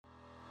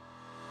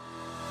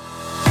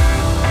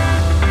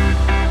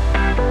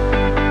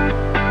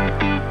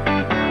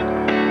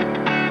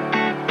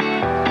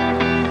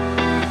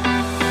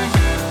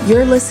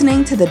You're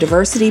listening to the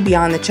Diversity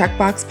Beyond the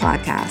Checkbox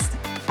podcast.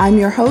 I'm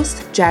your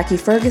host, Jackie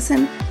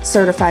Ferguson,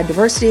 certified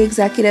diversity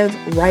executive,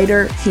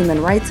 writer,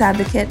 human rights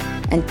advocate,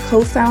 and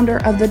co-founder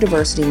of the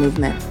diversity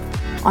movement.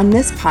 On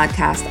this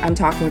podcast, I'm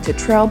talking to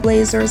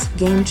trailblazers,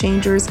 game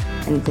changers,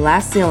 and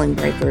glass ceiling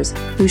breakers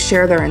who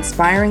share their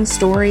inspiring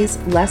stories,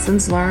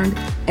 lessons learned,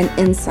 and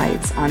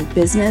insights on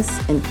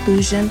business,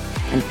 inclusion,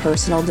 and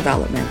personal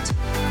development.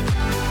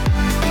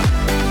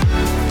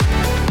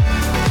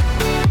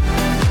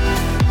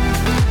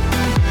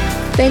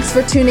 Thanks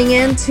for tuning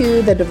in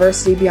to the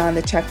Diversity Beyond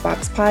the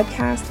Checkbox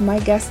podcast. My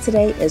guest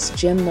today is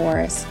Jim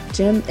Morris.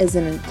 Jim is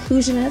an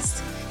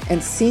inclusionist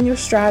and senior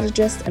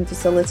strategist and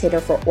facilitator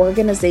for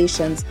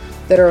organizations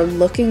that are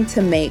looking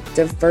to make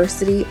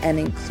diversity and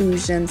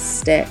inclusion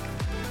stick.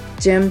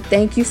 Jim,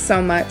 thank you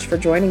so much for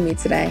joining me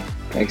today.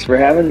 Thanks for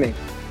having me.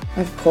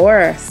 Of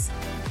course.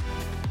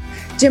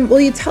 Jim,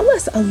 will you tell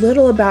us a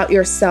little about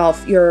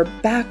yourself, your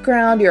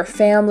background, your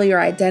family,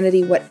 your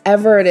identity,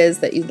 whatever it is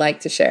that you'd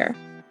like to share?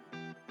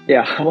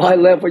 Yeah, well, I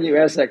love when you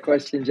ask that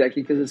question,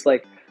 Jackie, because it's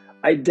like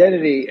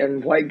identity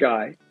and white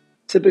guy.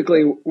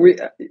 Typically,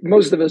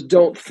 most of us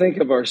don't think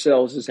of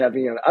ourselves as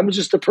having I'm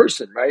just a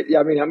person, right? Yeah,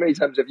 I mean, how many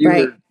times have you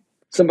heard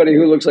somebody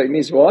who looks like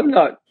me say, well,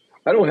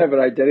 I don't have an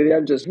identity,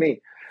 I'm just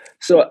me.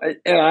 So,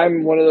 and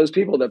I'm one of those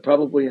people that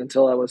probably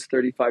until I was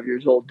 35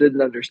 years old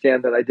didn't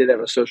understand that I did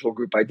have a social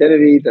group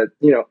identity, that,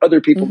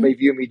 other people may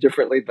view me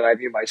differently than I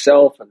view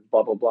myself and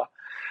blah, blah, blah.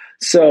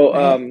 So,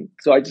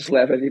 so I just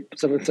laugh at it.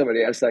 When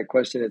somebody asked that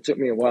question, it took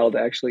me a while to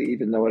actually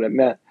even know what it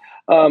meant.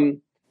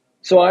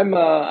 So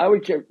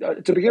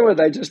to begin with,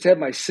 I just had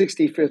my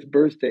 65th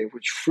birthday,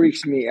 which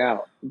freaks me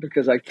out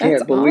because I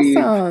can't believe.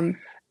 Awesome.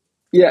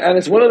 Yeah. And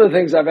it's one of the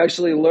things I've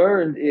actually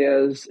learned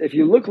is if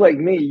you look like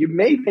me, you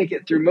may make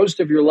it through most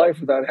of your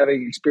life without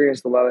having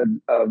experienced a lot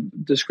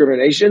of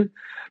discrimination.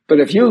 But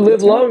if you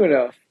live long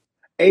enough,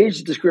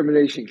 age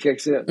discrimination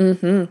kicks in.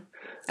 Mm-hmm.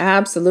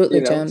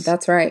 Absolutely, Jim.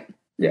 That's right.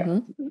 Yeah.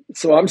 Mm-hmm.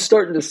 So I'm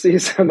starting to see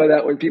some of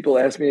that when people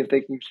ask me if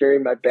they can carry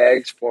my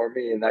bags for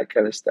me and that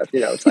kind of stuff.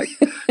 It's like,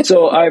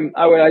 so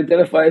I would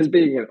identify as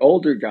being an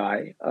older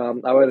guy.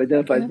 I would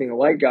identify as being a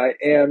white guy,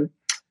 and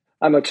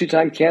I'm a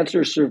 2-time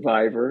cancer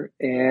survivor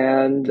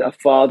and a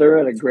father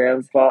and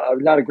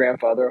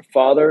a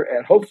father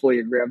and hopefully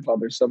a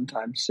grandfather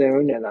sometime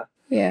soon.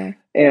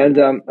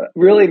 And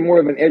really more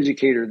of an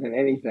educator than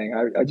anything.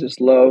 I just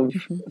love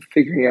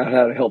figuring out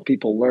how to help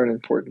people learn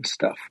important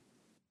stuff.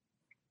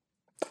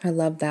 I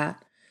love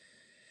that.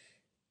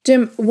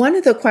 Jim, one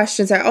of the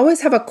questions, I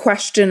always have a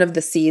question of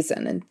the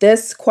season. And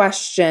this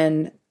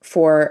question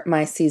for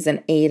my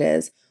season 8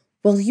 is,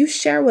 will you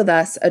share with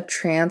us a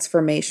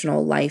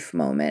transformational life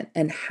moment?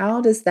 And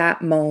how does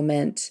that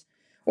moment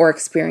or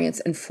experience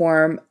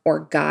inform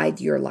or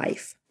guide your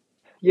life?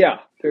 Yeah,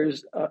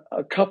 there's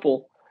a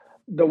couple.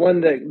 The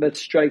one that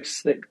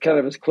strikes that kind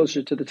of is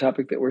closer to the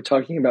topic that we're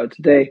talking about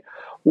today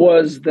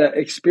was the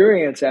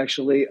experience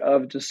actually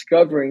of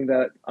discovering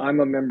that I'm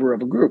a member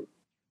of a group.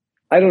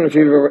 I don't know if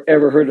you've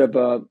ever heard of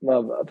a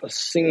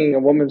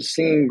woman's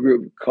singing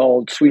group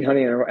called Sweet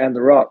Honey and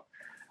the Rock,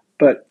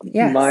 but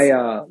yes.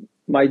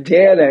 My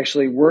dad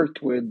actually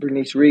worked with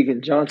Bernice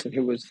Regan Johnson,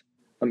 who was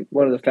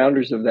one of the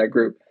founders of that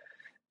group.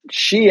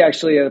 She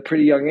actually, at a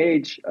pretty young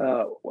age,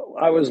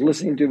 I was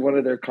listening to one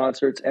of their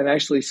concerts and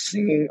actually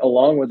singing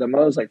along with them.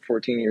 I was like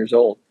 14 years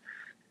old.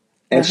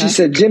 And she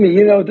said, Jimmy,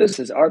 this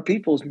is our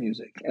people's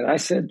music. And I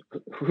said,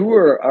 who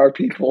are our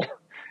people?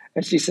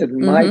 And she said,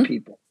 my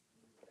people.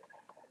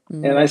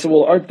 And I said,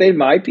 well, aren't they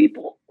my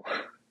people?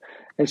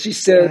 And she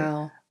said,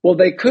 well,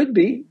 they could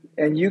be,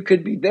 and you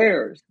could be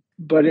theirs,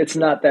 but it's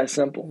not that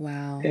simple.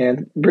 Wow.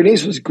 And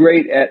Bernice was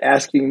great at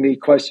asking me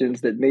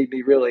questions that made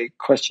me really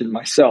question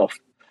myself.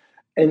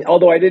 And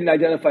although I didn't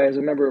identify as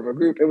a member of a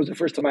group, it was the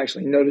first time I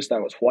actually noticed I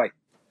was white.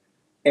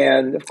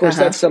 And of course,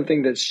 that's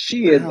something that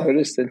she had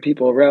noticed and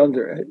people around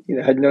her,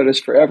 had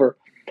noticed forever.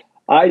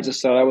 I just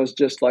thought I was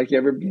just like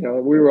we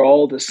were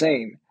all the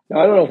same. Now,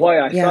 I don't know why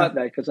I thought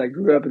that, because I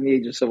grew up in the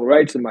age of civil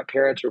rights and my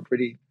parents were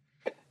pretty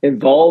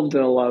involved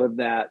in a lot of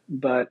that.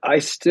 But I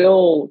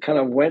still kind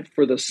of went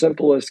for the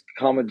simplest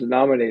common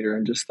denominator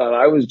and just thought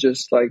I was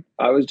just like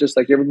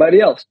everybody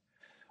else,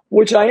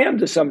 which I am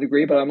to some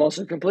degree, but I'm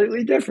also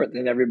completely different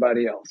than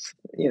everybody else,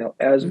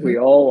 as we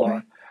all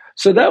are.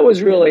 So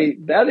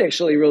that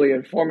actually really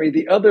informed me.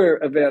 The other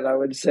event I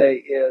would say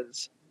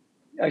is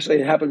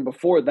actually it happened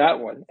before that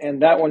one.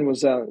 And that one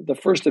was the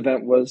first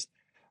event was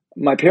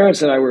my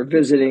parents and I were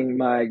visiting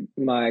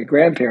my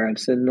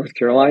grandparents in North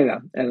Carolina.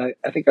 And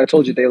I think I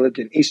told you they lived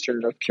in eastern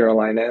North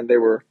Carolina and they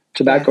were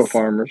tobacco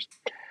farmers.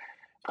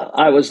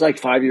 I was like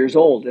 5 years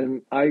old,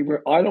 and I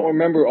don't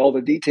remember all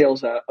the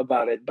details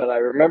about it, but I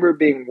remember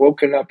being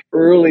woken up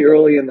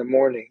early in the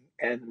morning.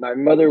 And my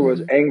mother was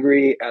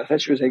angry. I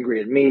thought she was angry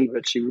at me,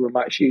 but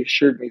she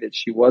assured me that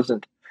she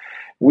wasn't.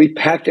 We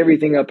packed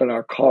everything up in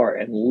our car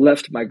and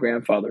left my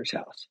grandfather's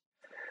house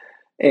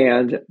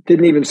and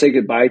didn't even say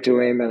goodbye to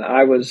him. And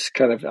I was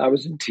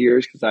in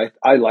tears because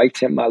I liked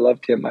him. I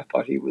loved him. I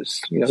thought he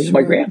was, he was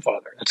my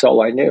grandfather. That's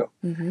all I knew.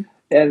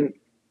 And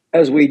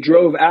as we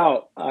drove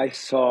out, I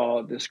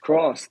saw this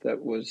cross that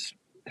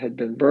had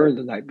been burned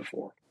the night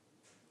before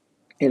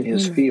in Oh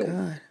his my field.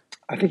 God.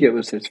 I think it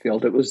was his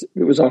field. It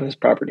was on his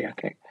property, I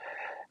think.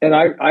 And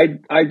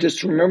I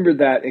just remember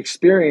that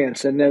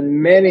experience. And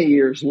then many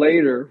years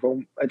later,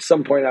 at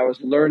some point I was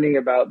learning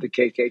about the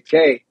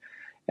KKK,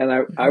 and I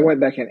Mm-hmm. went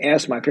back and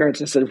asked my parents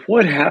and said,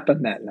 what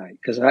happened that night?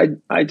 Because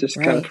I just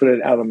kind of Right. put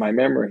it out of my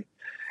memory.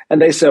 And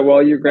they said,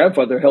 well, your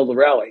grandfather held a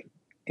rally,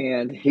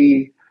 and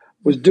he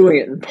was doing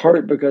it in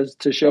part because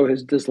to show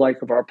his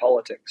dislike of our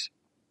politics.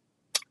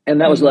 And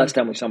that was the Mm-hmm. last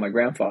time we saw my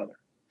grandfather.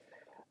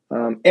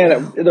 Wow.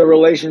 The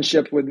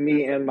relationship with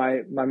me and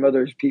my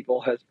mother's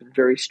people has been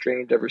very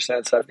strained ever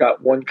since. I've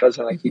got one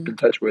cousin I keep Mm-hmm. in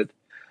touch with,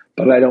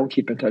 but I don't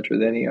keep in touch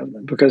with any of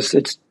them because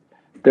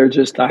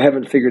I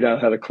haven't figured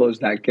out how to close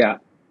that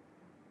gap.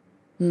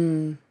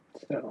 Mm.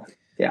 So,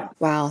 yeah.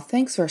 Wow.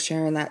 Thanks for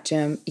sharing that,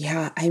 Jim.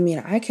 Yeah. I mean,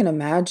 I can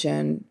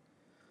imagine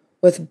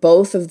with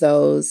both of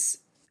those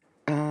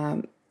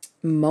um,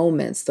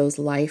 moments, those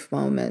life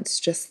moments,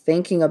 just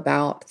thinking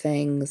about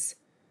things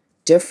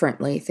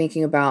differently,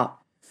 thinking about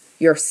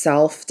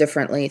yourself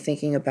differently,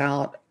 thinking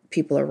about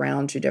people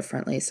around you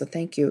differently. So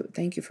thank you.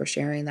 Thank you for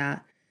sharing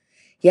that.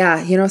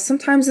 Yeah,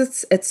 sometimes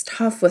it's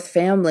tough with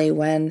family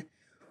when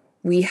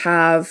we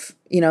have,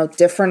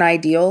 different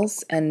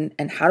ideals and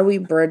how do we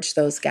bridge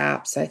those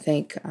gaps? I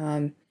think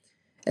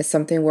is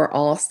something we're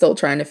all still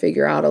trying to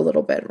figure out a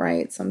little bit,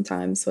 right?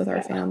 Sometimes with our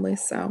Yeah.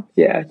 families. So,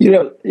 Yeah.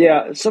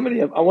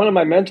 One of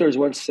my mentors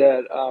once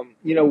said,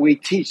 we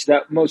teach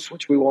that most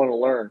which we want to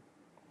learn.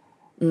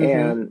 mm-hmm,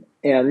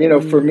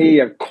 And for mm-hmm. me,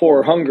 a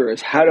core hunger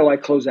is how do I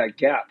close that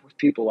gap with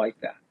people like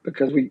that?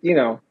 Because we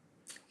Yeah,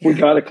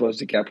 got to close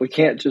the gap. We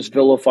can't just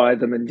vilify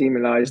them and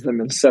demonize them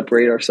and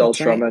separate ourselves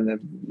that's from right.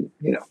 them.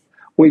 And,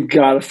 we've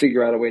got to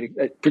figure out a way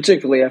to,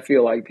 particularly, I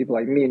feel like people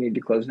like me need to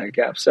close that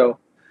gap. So,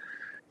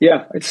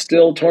 yeah, it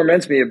still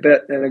torments me a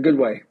bit in a good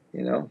way.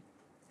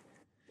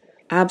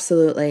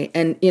 Absolutely.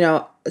 And,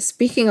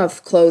 speaking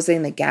of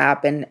closing the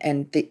gap and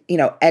the,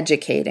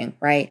 educating,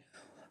 right?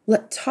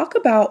 Let's talk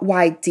about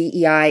why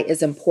DEI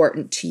is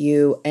important to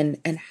you and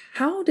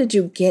how did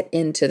you get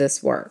into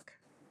this work?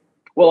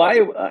 Well,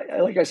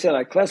 like I said,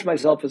 I class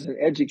myself as an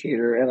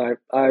educator, and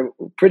I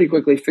pretty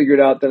quickly figured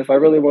out that if I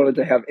really wanted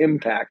to have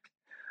impact,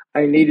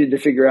 I needed to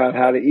figure out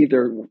how to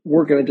either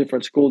work in a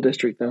different school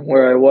district than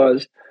where I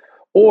was,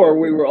 or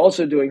we were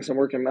also doing some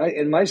work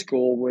in my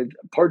school with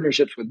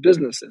partnerships with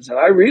businesses. And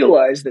I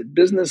realized that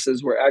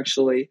businesses were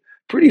actually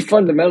pretty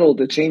fundamental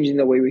to changing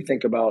the way we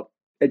think about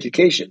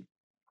education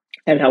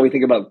and how we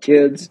think about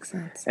kids Makes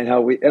sense. and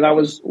I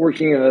was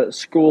working in a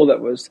school that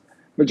was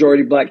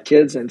majority Black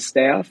kids and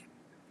staff.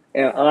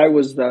 And I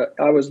was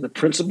the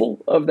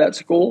principal of that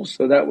school,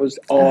 so that was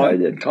Uh-huh. odd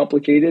and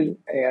complicated.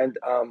 And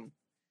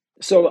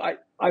so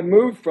I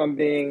moved from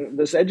being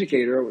this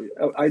educator.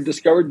 I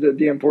discovered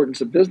the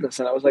importance of business,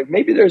 and I was like,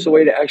 maybe there's a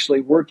way to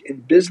actually work in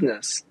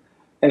business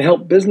and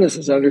help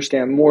businesses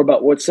understand more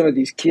about what some of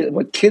these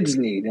what kids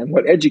need, and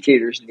what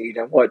educators need,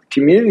 and what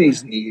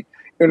communities Yeah. need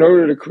in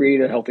order to create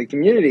a healthy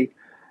community.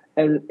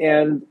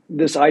 And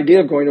this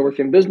idea of going to work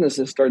in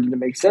businesses started to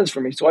make sense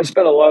for me. So I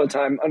spent a lot of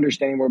time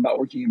understanding more about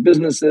working in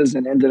businesses,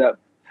 and ended up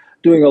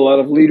doing a lot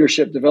of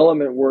leadership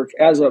development work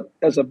as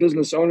a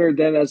business owner,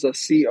 then as a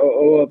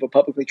COO of a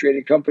publicly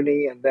traded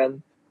company, and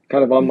then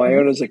kind of on my Mm-hmm.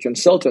 own as a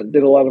consultant.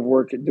 Did a lot of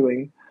work at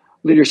doing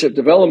leadership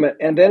development.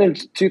 And then in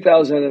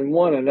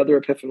 2001, another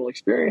epiphanal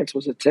experience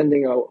was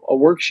attending a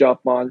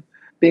workshop on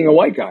being a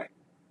white guy.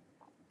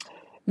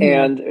 Mm.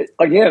 And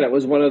again, it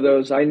was one of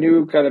those, I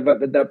knew kind of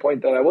at that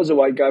point that I was a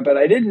white guy, but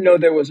I didn't know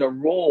there was a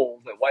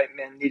role that white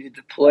men needed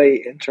to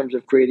play in terms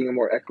of creating a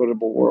more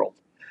equitable world.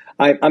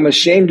 I'm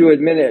ashamed to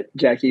admit it,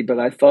 Jackie, but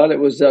I thought it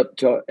was up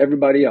to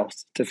everybody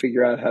else to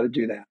figure out how to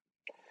do that.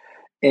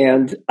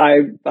 And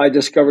I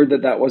discovered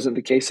that wasn't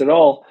the case at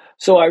all.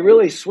 So I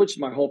really switched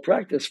my whole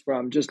practice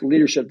from just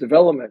leadership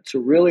development to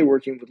really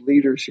working with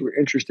leaders who were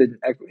interested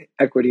in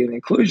equity and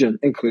inclusion,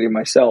 including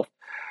myself.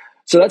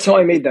 So that's how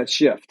I made that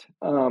shift.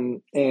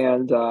 And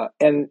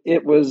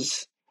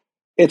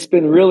it's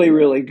been really,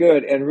 really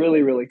good and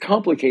really, really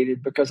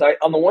complicated because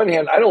on the one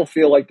hand, I don't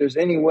feel like there's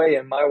any way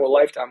in my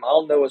lifetime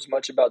I'll know as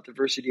much about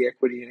diversity,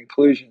 equity, and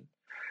inclusion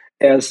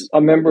as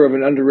a member of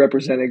an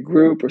underrepresented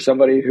group or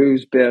somebody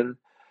who's been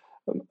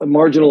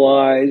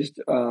marginalized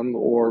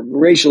or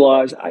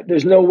racialized.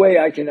 There's no way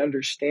I can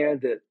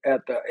understand it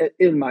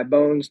in my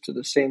bones to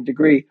the same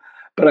degree.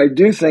 But I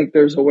do think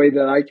there's a way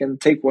that I can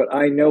take what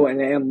I know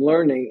and am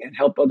learning and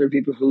help other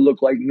people who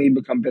look like me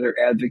become better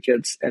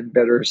advocates and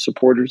better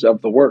supporters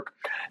of the work,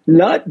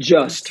 not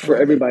just for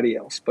Absolutely. everybody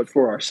else, but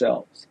for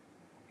ourselves.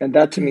 And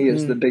that to me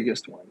is Mm-hmm. the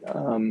biggest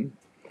one.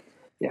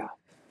 Yeah.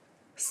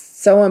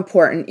 So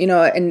important,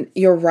 and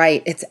you're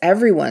right. It's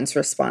everyone's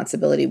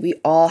responsibility. We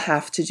all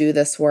have to do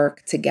this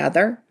work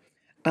together.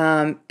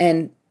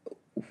 And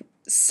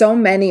so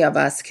many of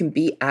us can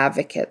be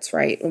advocates,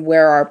 right?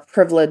 Where our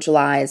privilege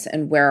lies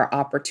and where our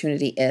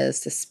opportunity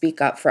is to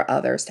speak up for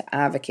others, to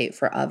advocate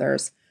for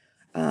others,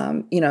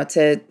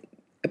 to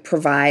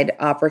provide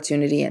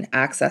opportunity and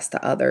access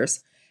to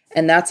others.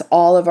 And that's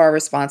all of our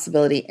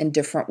responsibility in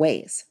different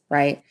ways,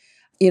 right?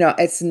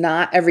 It's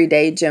not every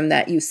day, Jim,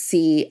 that you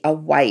see a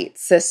white,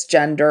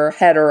 cisgender,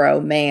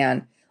 hetero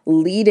man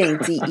leading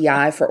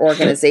DEI for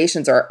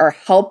organizations or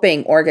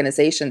helping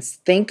organizations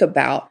think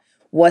about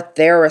what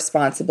their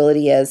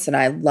responsibility is. And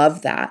I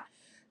love that.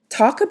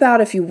 Talk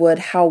about, if you would,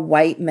 how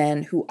white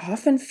men who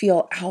often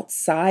feel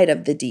outside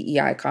of the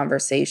DEI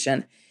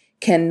conversation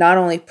can not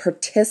only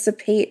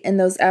participate in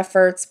those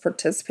efforts,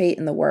 participate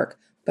in the work,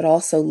 but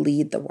also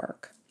lead the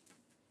work.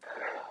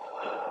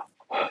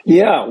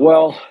 Yeah,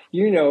 well,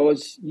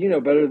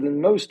 better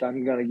than most,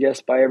 I'm going to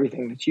guess, by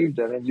everything that you've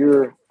done. And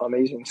your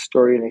amazing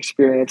story and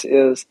experience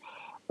is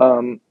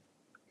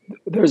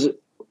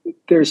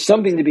there's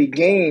something to be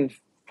gained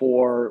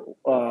for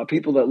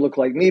people that look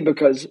like me,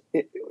 because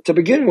to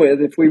begin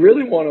with, if we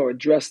really want to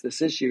address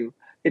this issue,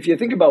 if you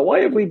think about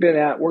why have we been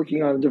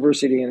working on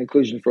diversity and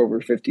inclusion for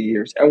over 50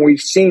 years, and we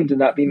seem to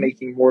not be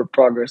making more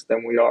progress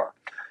than we are.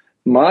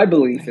 My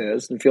belief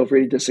is, and feel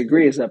free to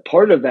disagree, is that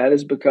part of that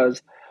is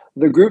because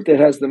the group that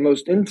has the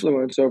most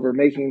influence over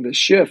making the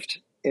shift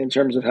in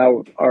terms of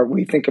how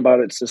we think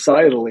about it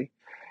societally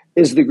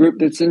is the group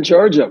that's in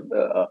charge of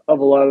a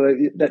lot of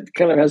that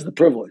kind of has the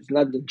privilege,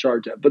 not in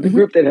charge of, but the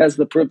group that has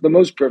the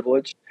most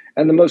privilege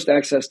and the most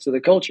access to the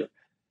culture.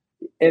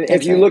 And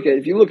if you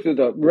look through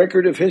the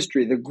record of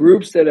history, the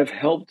groups that have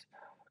helped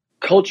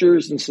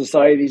cultures and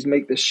societies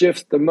make the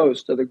shift the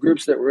most are the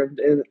groups that were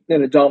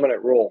in a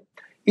dominant role.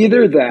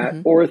 Either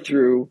that or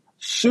through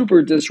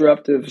super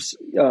disruptive,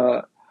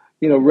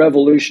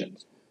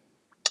 revolutions.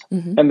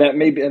 And that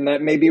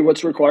may be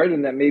what's required,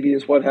 and that maybe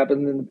is what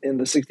happened in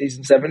the 60s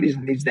and 70s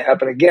and needs to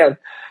happen again.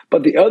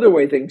 But the other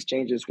way things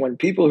change is when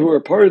people who are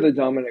part of the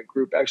dominant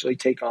group actually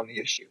take on the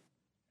issue,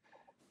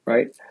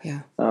 right?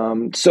 Yeah.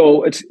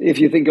 So if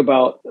you think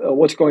about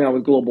what's going on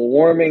with global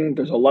warming,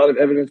 there's a lot of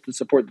evidence to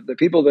support that the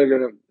people that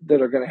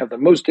are going to have the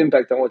most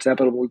impact on what's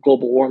happening with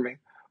global warming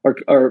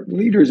are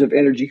leaders of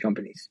energy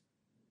companies,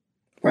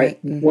 right?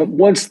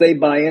 Once they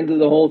buy into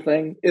the whole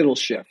thing, it'll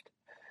shift.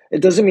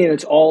 It doesn't mean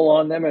it's all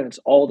on them and it's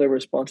all their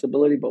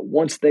responsibility, but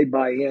once they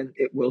buy in,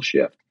 it will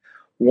shift.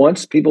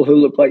 Once people who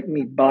look like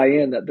me buy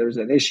in that there's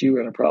an issue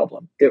and a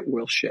problem, it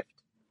will shift,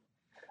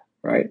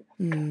 right?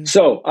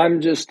 So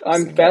I'm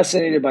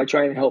fascinated by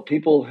trying to help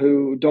people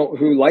who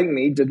like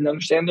me, didn't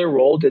understand their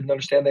role, didn't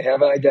understand they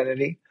have an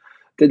identity,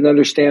 didn't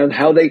understand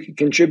how they could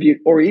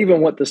contribute, or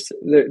even what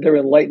their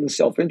enlightened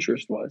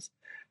self-interest was.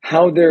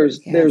 How there's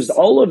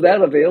all of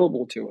that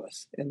available to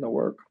us in the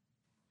work.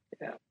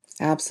 Yeah.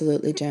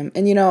 Absolutely, Jim.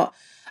 And,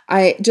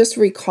 I just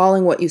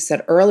recalling what you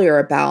said earlier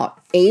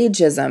about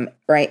ageism,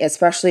 right?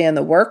 Especially in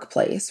the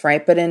workplace,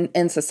 right? But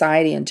in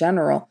society in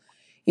general,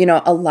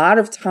 a lot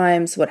of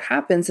times what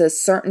happens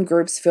is certain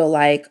groups feel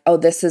like, oh,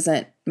 this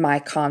isn't my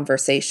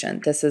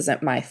conversation. This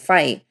isn't my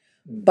fight.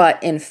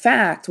 But in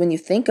fact, when you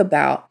think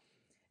about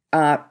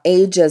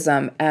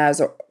ageism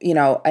as,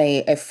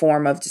 a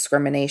form of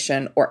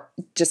discrimination, or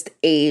just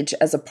age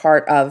as a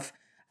part of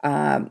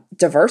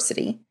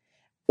diversity,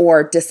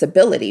 or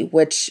disability,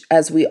 which,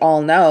 as we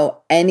all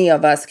know, any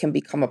of us can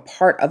become a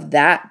part of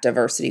that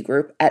diversity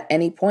group at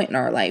any point in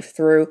our life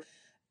through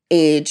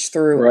age,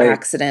 through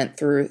accident,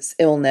 through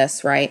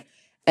illness, right?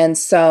 And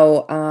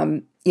so,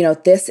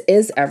 this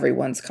is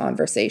everyone's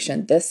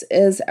conversation. This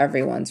is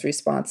everyone's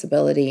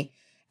responsibility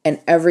and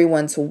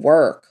everyone's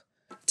work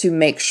to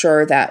make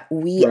sure that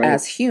we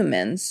as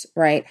humans,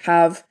 right,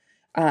 have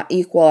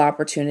equal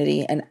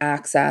opportunity and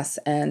access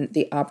and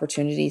the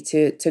opportunity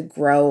to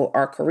grow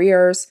our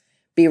careers,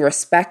 be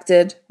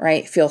respected,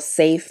 right? Feel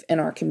safe in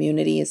our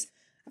communities.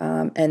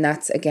 And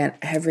that's, again,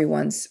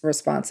 everyone's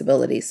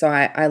responsibility. So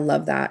I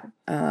love that.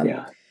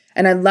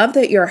 And I love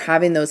that you're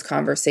having those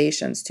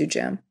conversations too,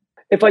 Jim.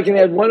 If I can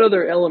add one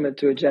other element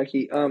to it,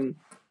 Jackie, one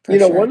of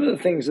the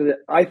things that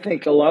I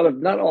think a lot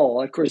of, not all,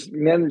 of course,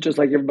 men, just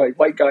like everybody,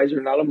 white guys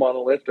are not a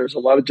monolith. There's a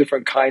lot of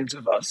different kinds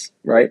of us,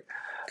 right?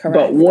 Correct.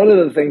 But one of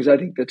the things I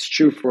think that's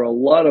true for a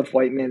lot of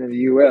white men in the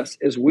U.S.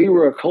 is we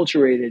were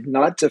acculturated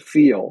not to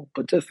feel,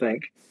 but to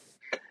think.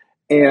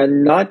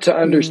 And not to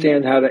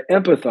understand how to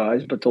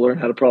empathize, but to learn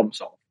how to problem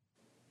solve.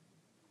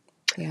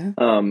 Yeah.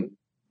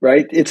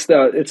 Right.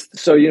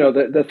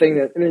 The thing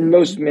that,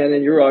 most men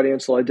in your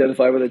audience will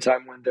identify with a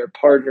time when their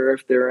partner,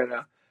 if they're in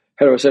a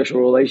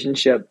heterosexual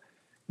relationship,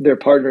 their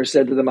partner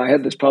said to them, "I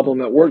had this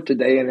problem at work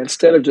today," and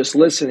instead of just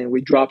listening,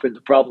 we drop into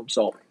problem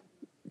solving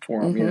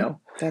for them.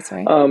 That's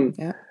right.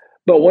 Yeah.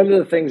 But one of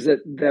the things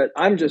that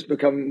I'm just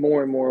becoming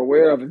more and more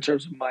aware of in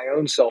terms of my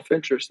own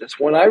self-interest is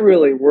when I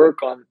really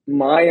work on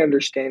my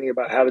understanding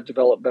about how to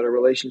develop better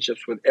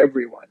relationships with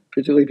everyone,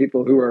 particularly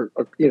people who are,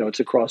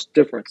 it's across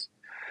difference.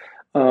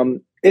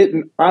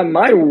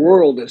 My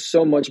world is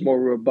so much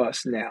more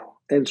robust now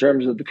in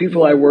terms of the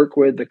people I work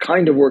with, the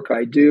kind of work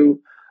I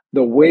do,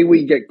 the way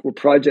we get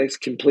projects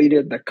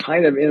completed, the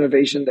kind of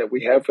innovation that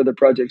we have for the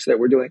projects that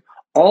we're doing.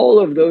 All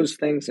of those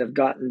things have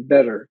gotten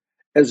better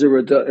as a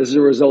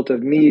result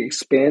of me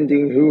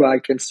expanding who I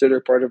consider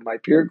part of my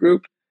peer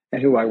group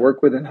and who I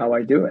work with and how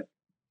I do it.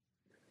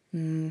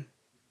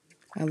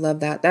 I love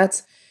that.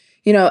 That's,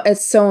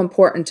 It's so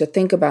important to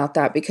think about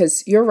that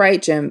because you're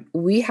right, Jim.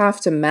 We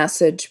have to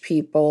message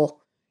people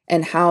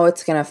and how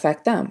it's going to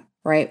affect them,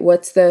 right?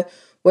 What's the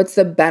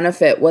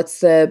benefit? What's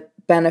the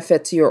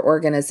benefit to your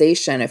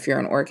organization if you're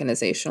an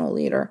organizational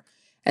leader?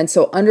 And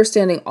so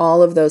understanding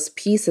all of those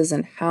pieces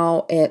and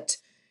how it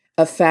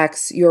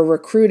affects your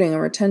recruiting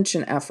and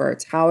retention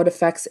efforts, how it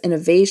affects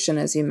innovation,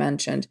 as you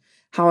mentioned,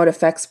 how it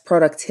affects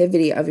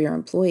productivity of your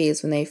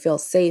employees when they feel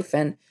safe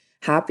and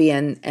happy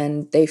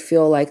and they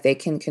feel like they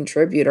can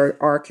contribute or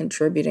are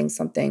contributing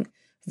something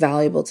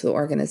valuable to the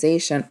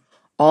organization.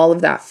 All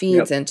of that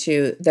feeds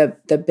into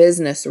the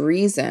business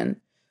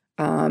reason,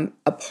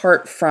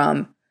 apart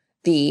from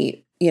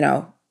the,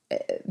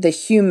 the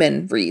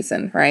human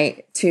reason,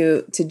 right,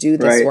 to do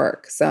this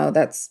work. So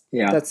that's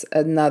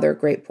another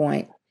great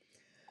point.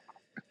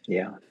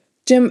 Yeah.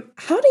 Jim,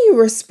 how do you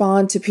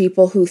respond to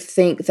people who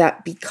think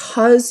that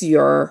because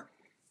you're,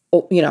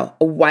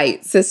 a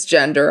white,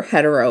 cisgender,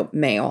 hetero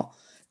male,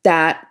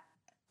 that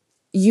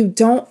you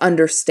don't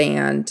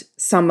understand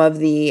some of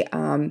the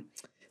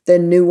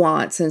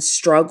nuance and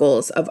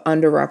struggles of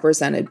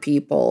underrepresented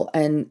people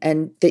and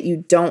that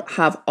you don't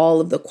have all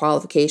of the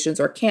qualifications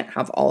or can't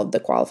have all of the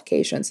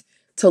qualifications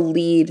to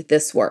lead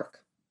this work?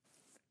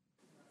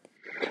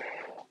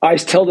 I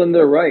tell them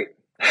they're right.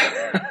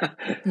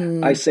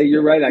 I say,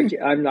 you're right.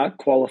 I'm not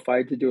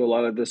qualified to do a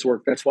lot of this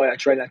work. That's why I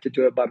try not to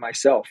do it by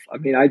myself. I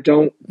mean, I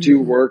don't do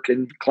work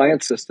in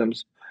client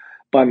systems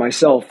by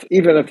myself.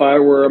 Even if I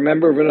were a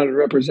member of an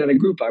underrepresented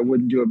group, I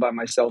wouldn't do it by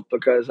myself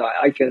because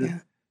I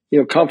can,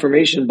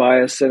 confirmation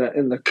bias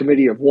in the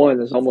committee of one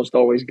is almost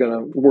always going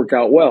to work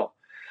out well.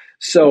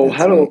 So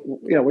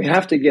we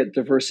have to get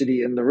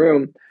diversity in the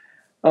room.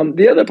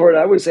 The other part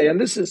I would say, and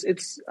this is,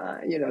 it's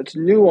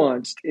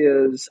nuanced,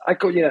 is I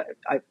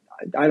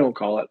don't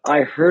call it.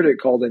 I heard it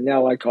called, and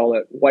now I call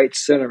it white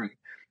centering.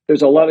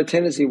 There's a lot of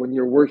tendency when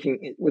you're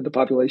working with the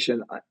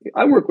population.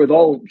 I work with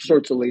all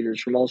sorts of leaders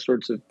from all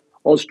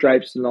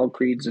stripes and all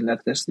creeds and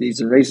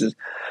ethnicities and races.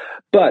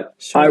 But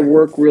I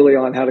work really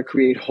on how to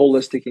create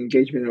holistic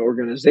engagement in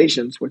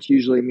organizations, which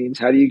usually means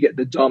how do you get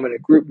the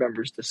dominant group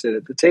members to sit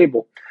at the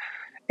table?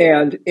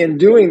 And in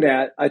doing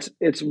that,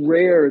 it's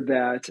rare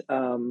that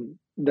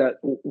that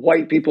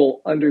white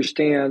people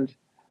understand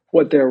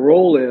what their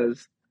role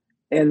is.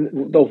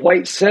 And the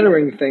white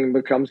centering thing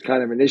becomes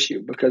kind of an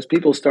issue because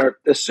people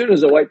start, as soon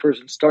as a white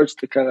person starts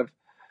to kind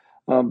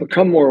of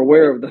become more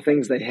aware of the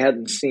things they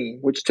hadn't seen,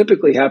 which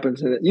typically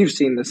happens, and you've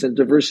seen this in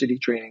diversity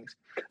trainings,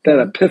 that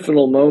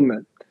epiphanal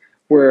moment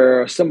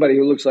where somebody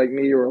who looks like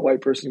me or a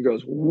white person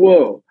goes,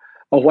 whoa,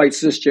 a white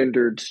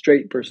cisgendered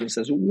straight person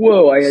says,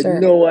 whoa, I had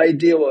no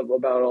idea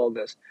about all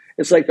this.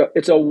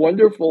 It's a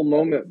wonderful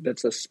moment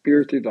that's a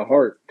spear through the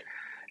heart.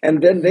 And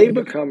then they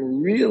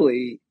become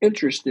really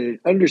interested in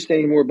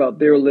understanding more about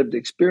their lived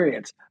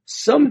experience,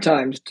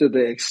 sometimes to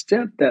the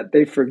extent that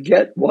they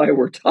forget why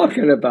we're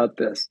talking about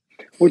this,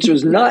 which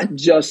was not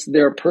just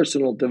their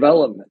personal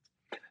development,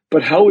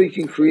 but how we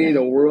can create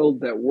a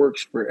world that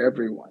works for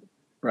everyone,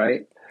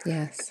 right?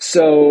 Yes.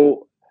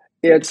 So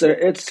that's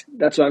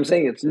what I'm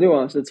saying. It's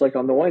nuanced. It's like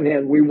on the one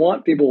hand, we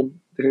want people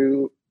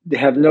who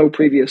have no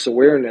previous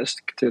awareness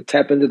to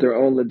tap into their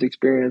own lived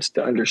experience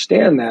to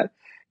understand that.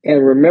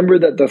 And remember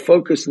that the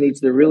focus needs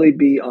to really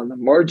be on the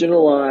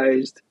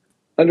marginalized,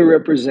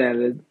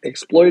 underrepresented,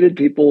 exploited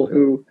people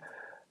who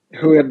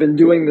have been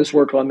doing this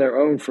work on their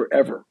own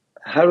forever.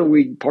 How do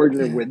we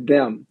partner with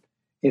them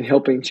in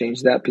helping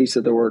change that piece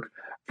of the work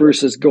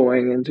versus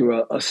going into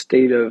a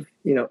state of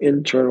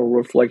internal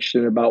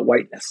reflection about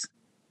whiteness?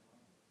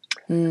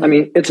 I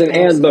mean, it's an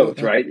and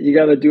both, right? You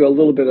got to do a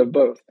little bit of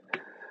both.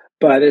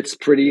 But it's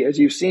pretty, as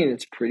you've seen,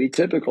 it's pretty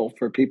typical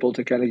for people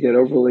to kind of get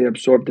overly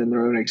absorbed in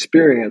their own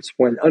experience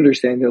when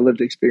understanding their lived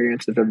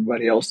experience of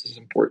everybody else is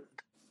important.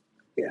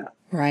 Yeah.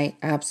 Right.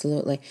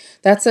 Absolutely.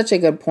 That's such a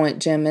good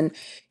point, Jim. And,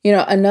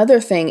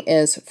 another thing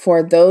is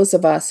for those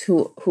of us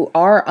who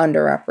are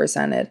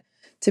underrepresented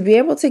to be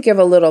able to give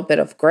a little bit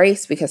of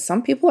grace because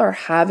some people are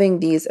having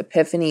these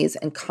epiphanies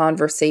and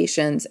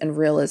conversations and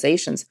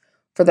realizations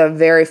for the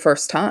very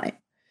first time.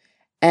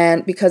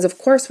 And because, of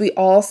course, we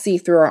all see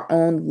through our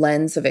own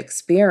lens of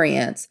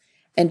experience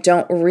and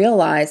don't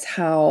realize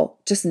how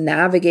just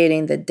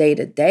navigating the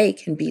day-to-day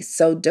can be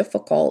so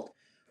difficult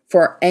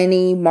for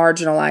any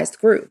marginalized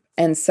group.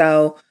 And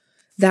so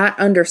that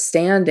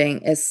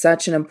understanding is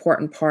such an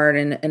important part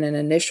and an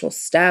initial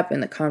step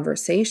in the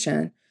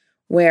conversation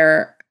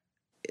where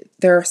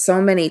there are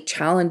so many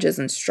challenges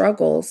and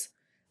struggles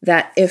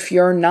that if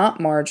you're not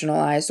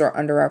marginalized or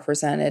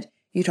underrepresented,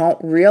 you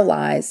don't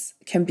realize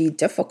can be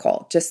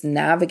difficult, just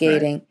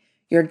navigating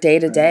your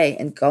day-to-day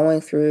and going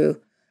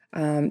through,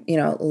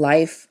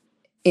 life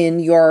in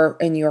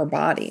your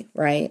body.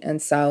 Right.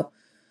 And so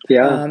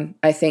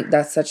I think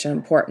that's such an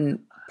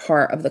important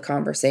part of the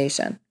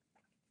conversation.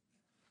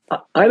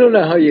 I don't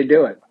know how you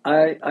do it.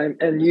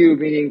 And you,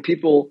 meaning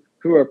people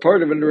who are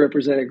part of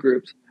underrepresented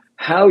groups,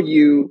 how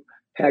you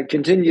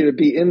continue to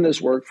be in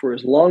this work for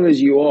as long as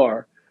you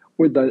are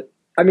with the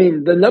I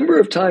mean, the number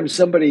of times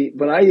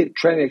when I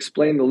try to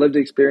explain the lived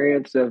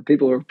experience of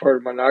people who are part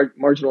of my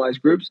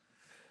marginalized groups,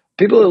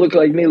 people that look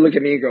like me look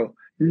at me and go,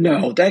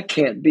 no, that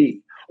can't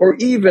be. Or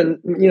even,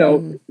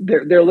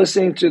 they're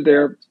listening to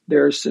their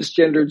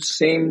cisgendered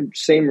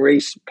same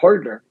race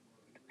partner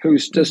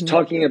who's just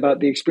talking about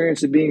the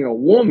experience of being a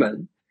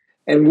woman.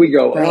 And we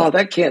go, Right. oh,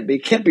 that can't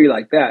be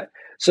like that.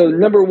 So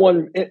number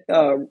one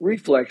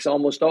reflex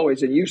almost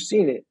always, and you've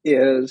seen it,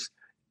 is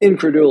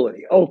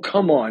incredulity. Oh,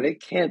 come on,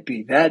 it can't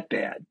be that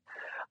bad.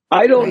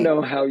 I don't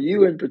know how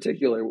you in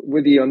particular,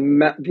 with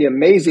the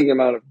amazing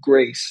amount of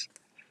grace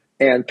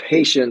and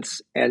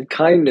patience and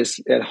kindness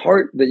at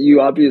heart that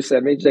you obviously,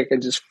 I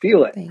can just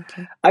feel it. Thank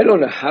you. I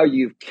don't know how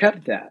you've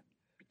kept that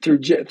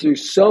through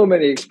so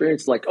many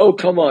experiences, like, oh,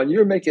 come on,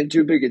 you're making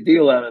too big a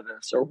deal out of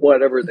this, or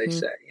whatever they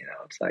say.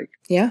 It's like,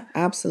 yeah,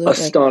 absolutely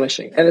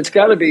astonishing. And it's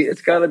gotta be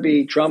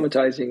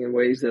traumatizing in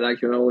ways that I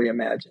can only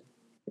imagine.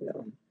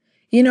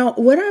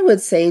 What I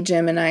would say,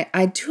 Jim, and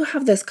I do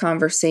have this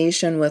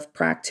conversation with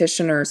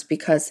practitioners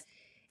because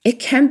it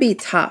can be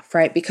tough,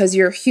 right? Because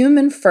you're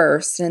human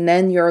first and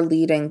then you're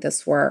leading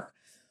this work.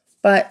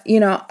 But,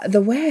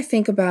 the way I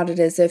think about it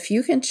is if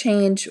you can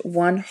change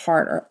one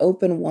heart or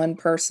open one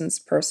person's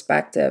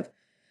perspective,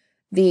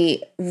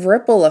 the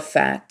ripple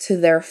effect to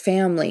their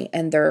family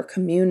and their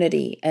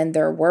community and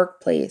their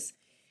workplace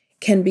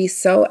can be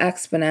so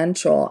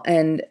exponential,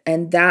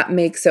 and that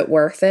makes it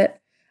worth it.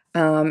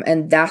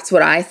 And that's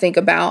what I think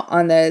about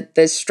on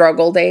the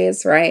struggle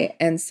days, right?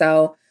 And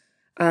so,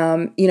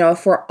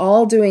 if we're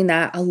all doing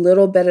that a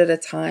little bit at a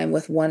time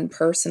with one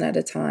person at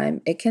a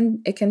time, it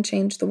can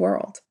change the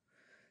world.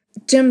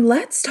 Jim,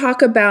 let's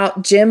talk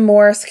about Jim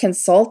Morris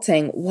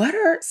Consulting. What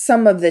are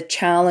some of the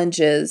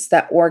challenges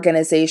that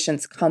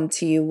organizations come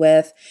to you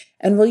with?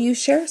 And will you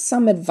share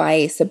some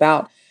advice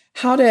about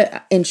how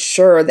to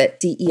ensure that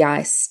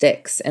DEI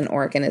sticks in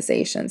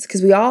organizations?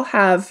 Because we all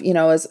have,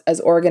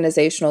 as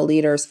organizational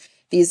leaders,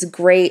 these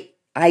great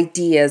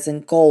ideas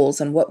and goals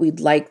and what we'd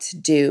like to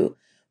do.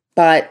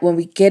 But when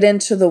we get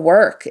into the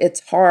work, it's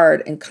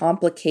hard and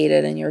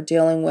complicated, and you're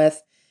dealing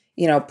with,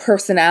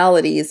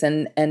 personalities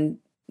and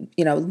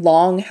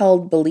long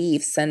held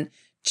beliefs and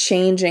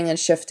changing and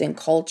shifting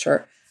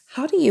culture.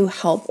 How do you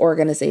help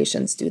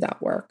organizations do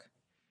that work?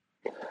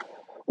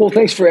 Well,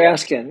 thanks for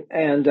asking.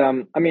 And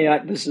I'm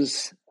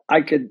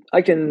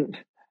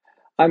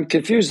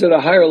confused at a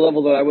higher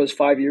level than I was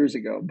 5 years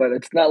ago, but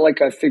it's not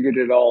like I figured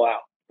it all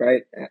out.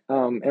 Right.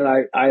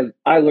 And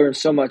I learned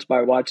so much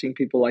by watching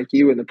people like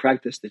you and the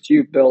practice that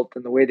you've built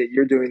and the way that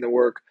you're doing the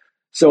work.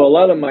 So a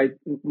lot of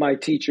my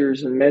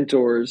teachers and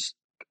mentors,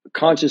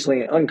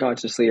 consciously and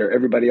unconsciously, are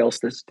everybody else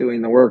that's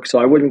doing the work. So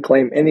I wouldn't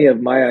claim any of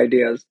my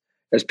ideas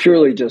as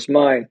purely just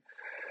mine.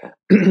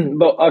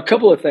 But a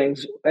couple of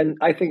things, and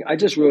I think I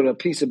just wrote a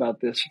piece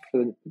about this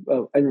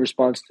in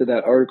response to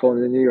that article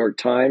in the New York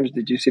Times.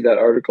 Did you see that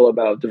article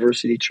about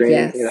diversity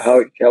training? Yes. How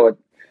it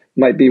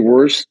might be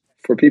worse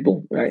for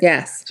people, right?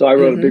 Yes. So I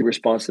wrote a big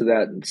response to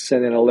that and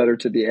sent in a letter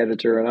to the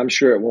editor, and I'm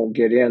sure it won't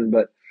get in.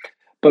 But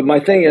my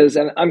thing is,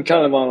 and I'm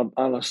kind of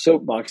on a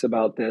soapbox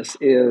about this,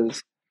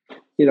 is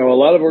a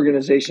lot of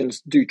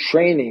organizations do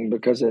training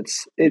because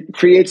it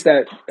creates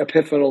that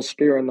epiphanal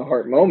spear in the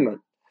heart moment,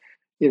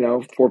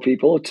 for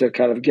people to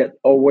kind of get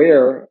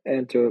aware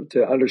and to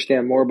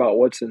understand more about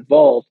what's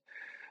involved.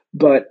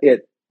 But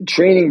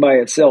training by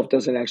itself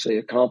doesn't actually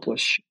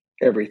accomplish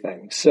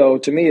everything. So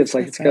to me, it's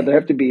like there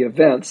have to be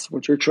events,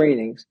 which are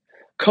trainings,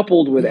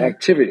 coupled with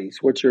activities,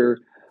 which are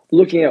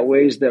looking at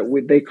ways that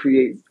they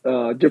create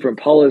different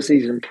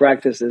policies and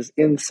practices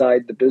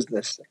inside the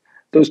business.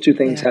 Those two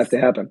things have to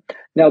happen.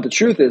 Now, the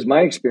truth is,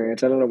 my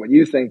experience, I don't know what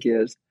you think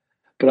is,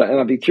 and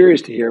I'd be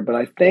curious to hear, but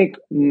I think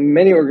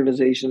many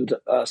organizations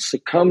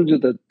succumb to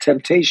the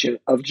temptation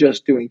of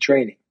just doing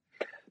training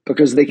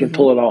because they can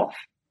pull it off.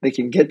 They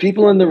can get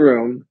people in the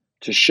room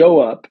to show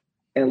up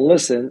and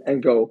listen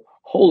and go,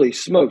 holy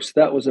smokes,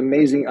 that was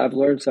amazing. I've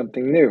learned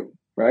something new,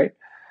 right?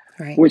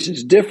 Which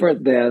is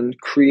different than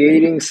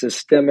creating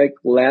systemic,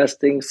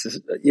 lasting,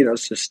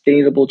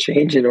 sustainable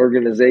change in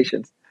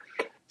organizations.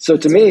 So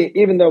to me,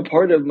 even though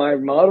part of my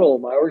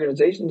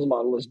organization's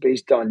model is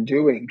based on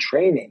doing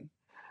training,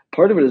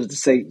 part of it is to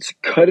say,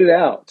 cut it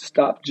out.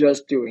 Stop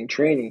just doing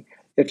training.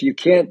 If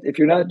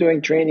you're not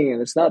doing training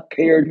and it's not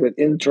paired with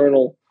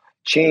internal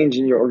change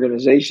in your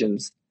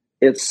organizations,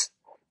 it's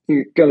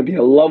going to be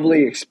a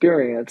lovely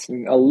experience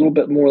and a little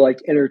bit more like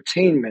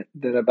entertainment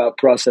than about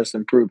process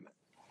improvement.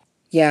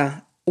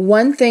 Yeah.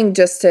 One thing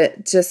just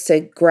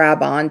to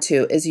grab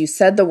onto is you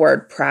said the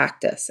word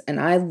practice, and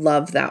I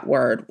love that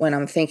word when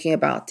I'm thinking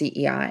about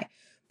DEI.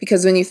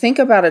 Because when you think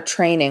about a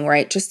training,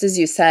 right, just as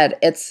you said,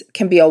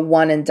 can be a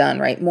one and done,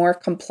 right? More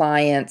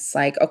compliance,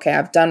 like, okay,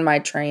 I've done my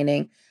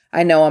training.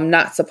 I know I'm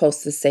not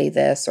supposed to say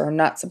this or I'm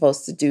not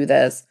supposed to do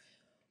this.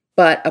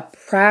 But a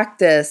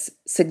practice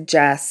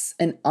suggests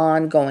an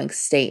ongoing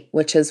state,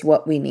 which is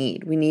what we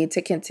need. We need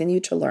to continue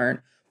to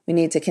learn. We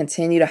need to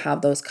continue to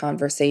have those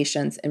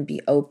conversations and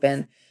be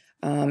open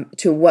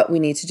to what we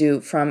need to do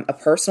from a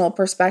personal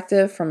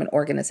perspective, from an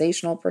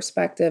organizational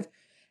perspective,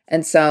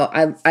 And so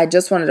I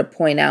just wanted to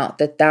point out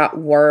that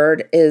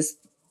word is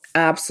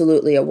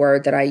absolutely a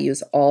word that I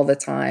use all the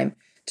time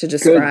to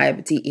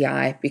describe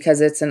DEI, because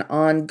it's an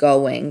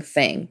ongoing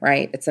thing,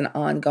 right? It's an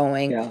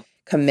ongoing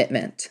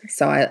commitment.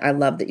 So I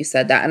love that you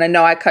said that. And I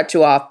know I cut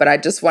you off, but I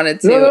just wanted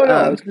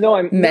to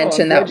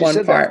mention I'm that glad you one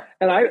said part.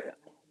 that. And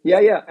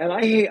and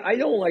I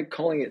don't like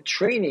calling it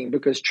training,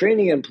 because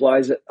training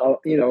implies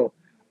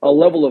a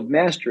level of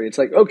mastery. It's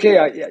like, okay,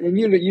 and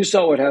you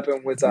saw what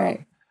happened with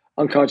Right.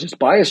 unconscious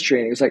bias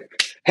training. It's like,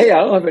 hey, I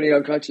don't have any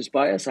unconscious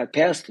bias. I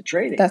passed the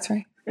training. That's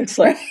right. It's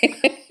like,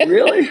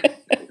 really?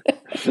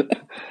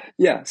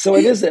 Yeah. So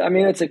it is. I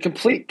mean, it's a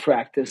complete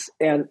practice,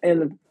 and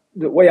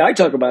the way I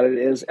talk about it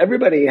is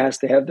everybody has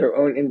to have their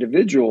own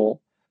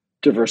individual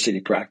diversity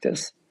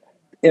practice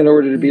in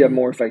order to be a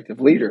more effective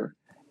leader,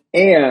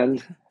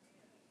 and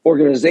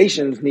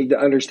organizations need to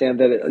understand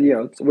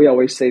that we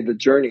always say the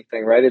journey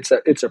thing, right?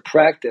 It's a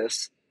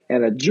practice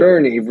and a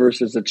journey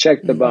versus a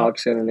check the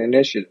box and an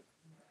initiative,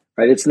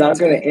 right? It's not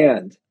going to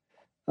end.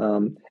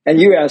 And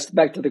you asked,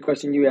 back to the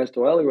question you asked a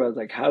while ago, I was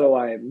like, how do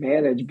I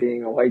manage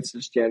being a white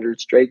cisgendered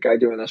straight guy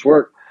doing this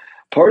work?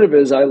 Part of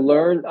it is I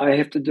learned I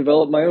have to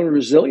develop my own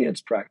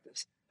resilience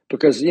practice,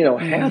 because,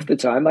 half the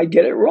time I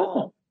get it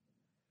wrong.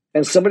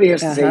 And somebody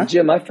has to say,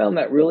 Jim, I found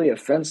that really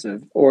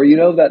offensive. Or,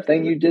 that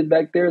thing you did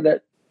back there,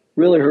 that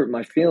really hurt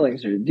my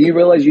feelings. Or do you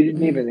realize you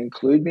didn't even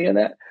include me in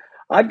that?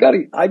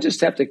 I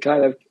just have to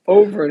kind of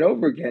over and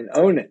over again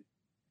own it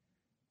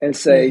and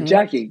say,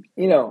 Jackie,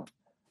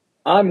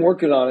 I'm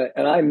working on it,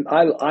 and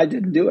I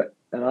didn't do it.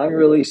 And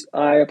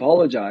I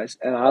apologize,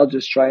 and I'll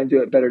just try and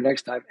do it better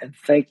next time. And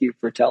thank you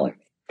for telling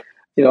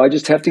me. I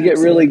just have to get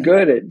really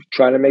good at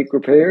trying to make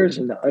repairs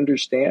and to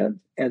understand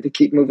and to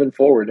keep moving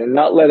forward, and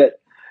not let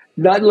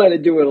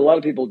it do what a lot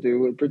of people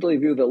do, particularly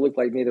people that look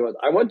like me.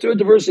 I went to a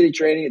diversity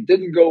training. It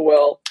didn't go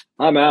well.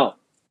 I'm out.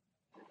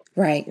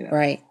 Right.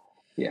 Right.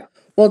 Yeah.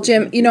 Well,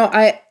 Jim,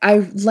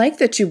 I like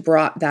that you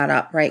brought that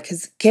up, right?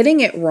 Because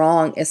getting it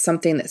wrong is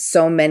something that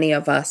so many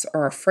of us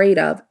are afraid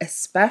of,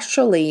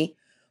 especially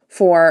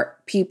for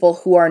people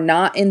who are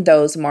not in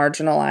those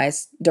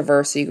marginalized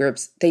diversity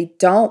groups. They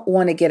don't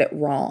want to get it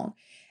wrong.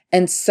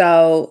 And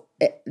so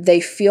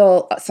they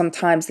feel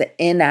sometimes that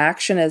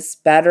inaction is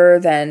better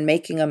than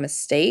making a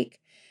mistake.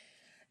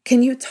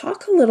 Can you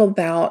talk a little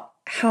about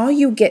how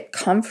you get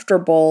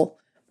comfortable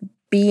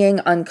being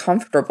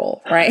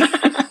uncomfortable, right?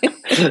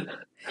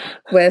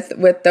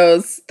 with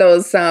those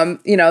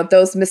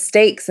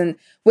mistakes, and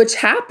which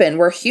happen.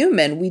 We're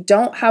human. We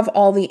don't have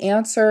all the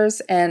answers,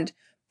 and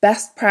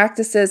best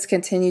practices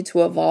continue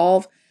to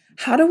evolve.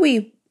 How do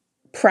we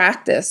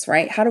practice,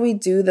 right? How do we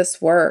do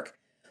this work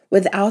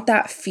without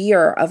that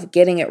fear of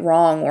getting it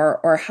wrong,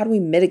 or how do we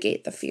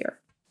mitigate the fear?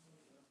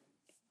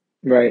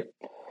 Right.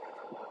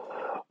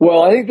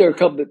 Well, I think there are a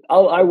couple.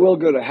 I will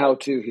go to how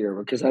to here,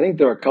 because I think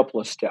there are a couple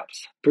of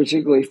steps,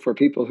 particularly for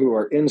people who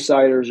are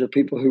insiders or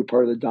people who are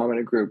part of the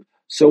dominant group.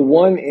 So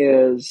one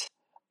is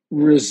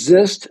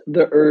resist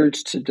the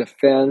urge to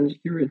defend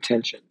your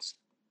intentions.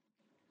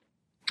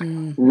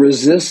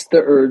 Resist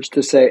the urge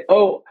to say,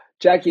 oh,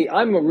 Jackie,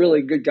 I'm a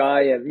really good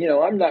guy, and,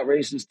 I'm not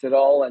racist at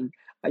all. And,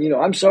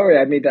 I'm sorry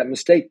I made that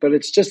mistake, but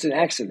it's just an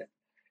accident.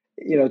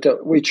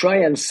 We try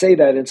and say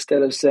that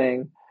instead of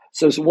saying,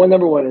 so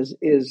number one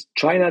is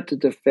try not to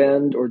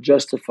defend or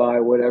justify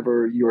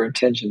whatever your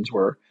intentions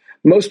were.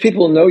 Most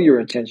people know your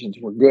intentions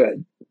were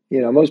good.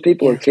 Most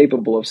people are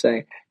capable of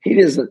saying, he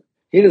doesn't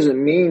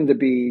mean to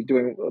be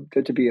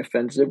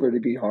offensive or to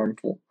be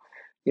harmful.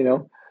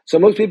 So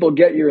most people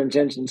get your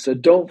intentions. So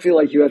don't feel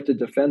like you have to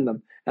defend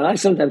them. And I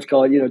sometimes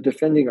call it,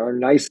 defending our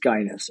nice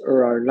guyness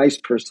or our nice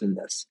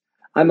personness.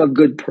 I'm a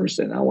good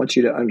person. I want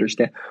you to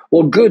understand.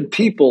 Well, good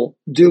people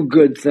do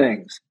good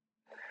things.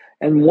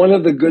 And one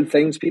of the good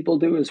things people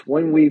do is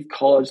when we've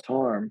caused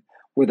harm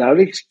without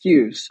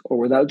excuse or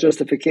without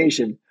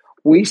justification,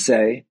 we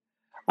say,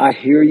 I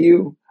hear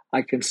you.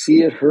 I can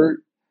see it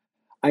hurt.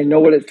 I know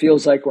what it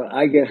feels like when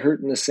I get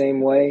hurt in the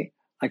same way.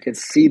 I can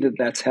see that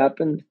that's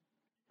happened.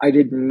 I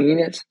didn't mean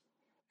it,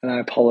 and I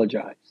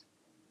apologize.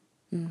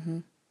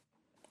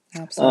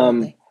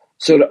 Absolutely.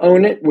 So to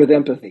own it with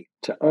empathy,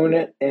 to own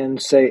it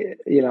and say,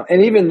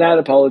 and even that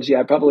apology,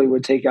 I probably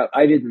would take out,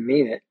 I didn't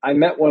mean it. I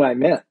meant what I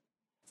meant,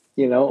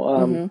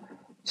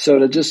 So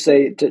to just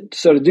say,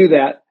 to do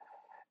that.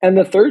 And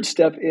the third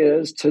step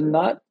is to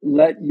not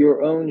let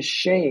your own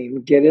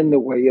shame get in the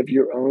way of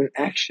your own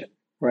action,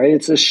 right?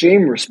 It's a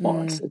shame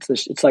response.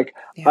 It's like,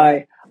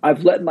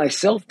 I've let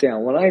myself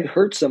down. When I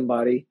hurt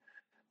somebody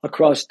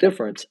across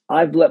difference,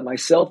 I've let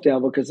myself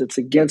down because it's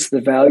against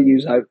the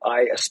values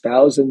I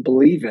espouse and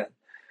believe in.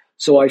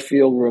 So I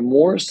feel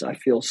remorse, I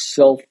feel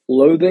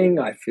self-loathing,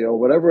 I feel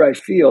whatever I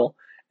feel,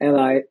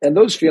 and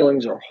those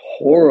feelings are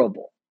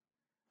horrible.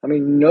 I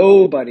mean,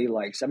 nobody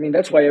likes. I mean,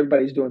 that's why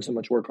everybody's doing so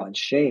much work on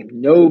shame.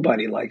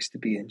 Nobody likes to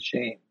be in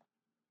shame.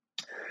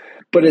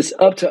 But it's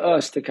up to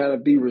us to kind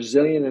of be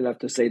resilient enough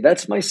to say,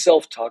 that's my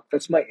self-talk,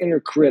 that's my inner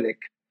critic,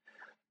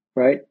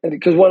 right? And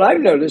because what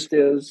I've noticed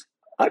is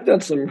I've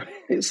done some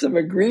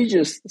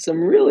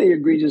really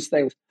egregious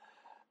things.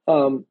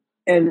 And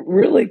and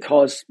really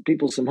cause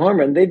people some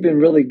harm. And they've been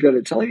really good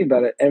at telling me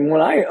about it. And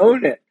when I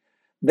own it,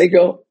 they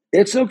go,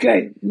 it's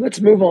okay. Let's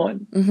move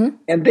on.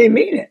 And they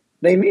mean it.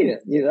 They mean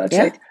it. That's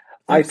like,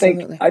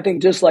 absolutely. I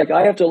think just like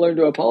I have to learn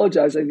to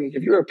apologize. I think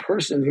if you're a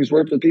person who's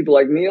worked with people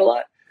like me a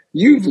lot,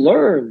 you've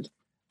learned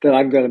that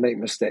I'm going to make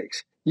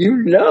mistakes.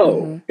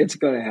 It's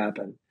going to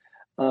happen.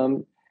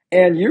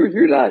 And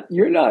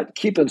you're not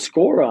keeping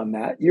score on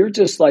that. You're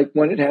just like,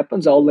 when it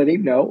happens, I'll let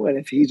him know. And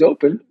if he's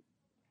open,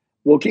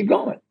 we'll keep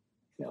going.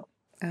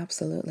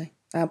 Absolutely.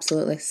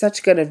 Absolutely.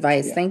 Such good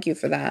advice. Yeah. Thank you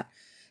for that.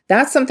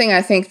 That's something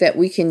I think that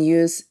we can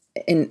use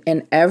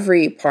in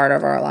every part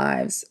of our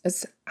lives,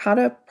 is how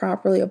to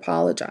properly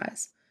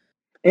apologize.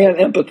 And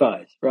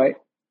empathize, right?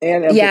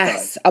 And empathize.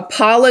 Yes.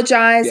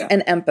 Apologize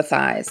and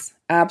empathize.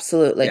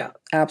 Absolutely. Yeah.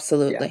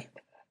 Absolutely.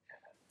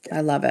 Yeah.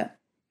 I love it.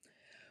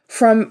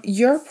 From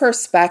your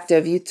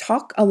perspective, you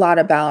talk a lot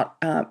about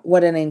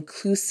what an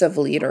inclusive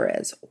leader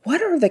is.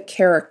 What are the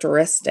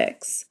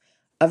characteristics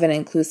of an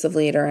inclusive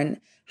leader, and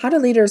how do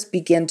leaders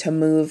begin to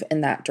move in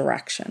that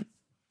direction?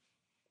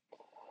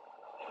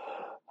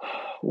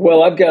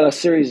 Well, I've got a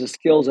series of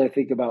skills I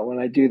think about when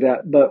I do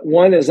that, but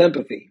one is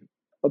empathy.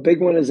 A big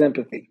one is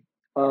empathy.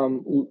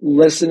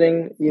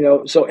 Listening,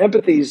 so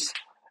empathy's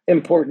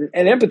important.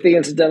 And empathy,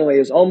 incidentally,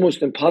 is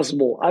almost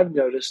impossible, I've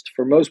noticed,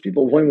 for most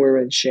people when we're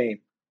in shame.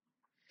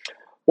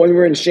 When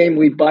we're in shame,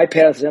 we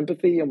bypass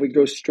empathy and we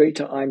go straight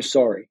to I'm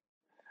sorry.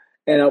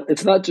 And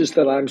it's not just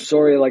that I'm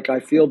sorry, like I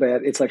feel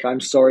bad. It's like, I'm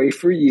sorry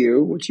for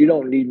you, which you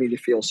don't need me to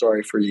feel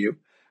sorry for you,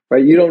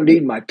 right? You don't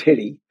need my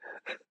pity,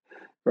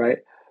 right?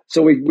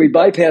 So we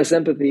bypass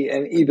empathy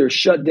and either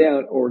shut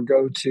down or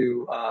go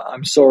to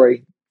I'm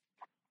sorry.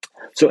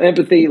 So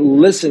empathy,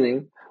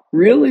 listening,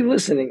 really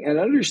listening and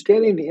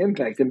understanding the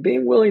impact and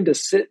being willing to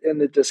sit in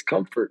the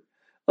discomfort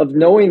of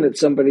knowing that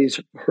somebody's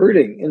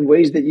hurting in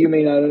ways that you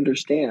may not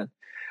understand.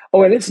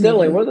 Oh, and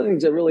incidentally, one of the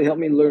things that really helped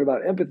me learn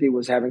about empathy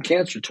was having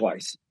cancer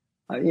twice.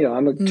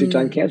 I'm a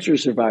 2-time cancer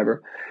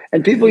survivor.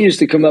 And people used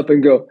to come up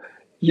and go,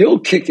 you'll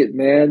kick it,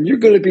 man. You're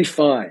going to be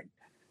fine.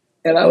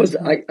 And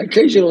I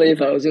occasionally,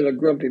 if I was in a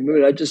grumpy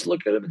mood, I'd just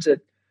look at him and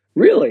said,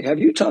 really, have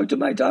you talked to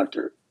my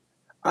doctor?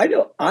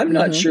 I'm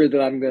not sure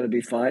that I'm going to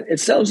be fine. It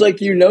sounds like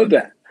you know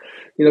that.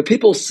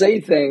 People say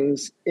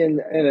things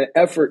in an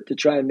effort to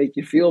try and make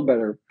you feel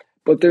better,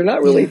 but they're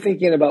not really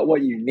thinking about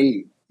what you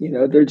need.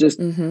 They're just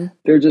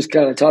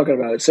kind of talking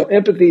about it. So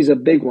empathy is a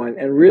big one,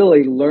 and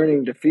really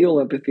learning to feel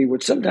empathy,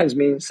 which sometimes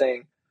means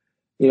saying,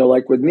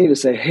 like with me, to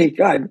say, hey,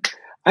 God,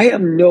 I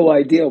have no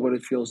idea what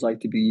it feels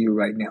like to be you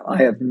right now.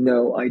 I have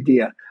no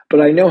idea,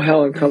 but I know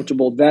how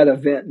uncomfortable that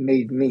event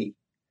made me,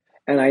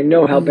 and I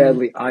know how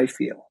badly I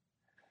feel.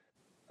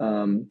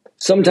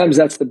 Sometimes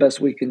that's the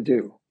best we can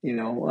do.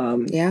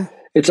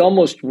 It's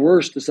almost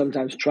worse to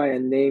sometimes try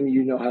and name,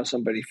 how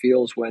somebody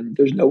feels when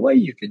there's no way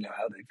you can know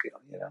how they feel,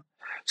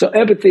 So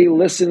empathy,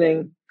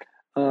 listening,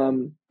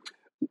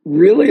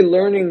 really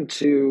learning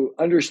to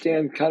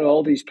understand kind of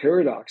all these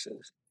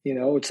paradoxes.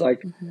 It's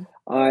like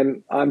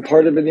I'm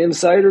part of an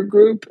insider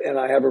group and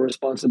I have a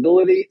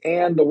responsibility,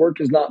 and the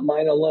work is not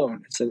mine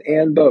alone. It's an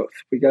and both.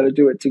 We got to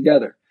do it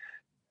together.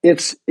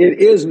 It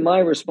is my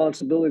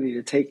responsibility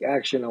to take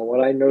action on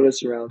what I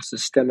notice around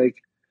systemic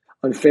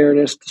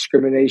unfairness,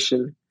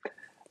 discrimination,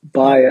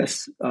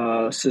 bias,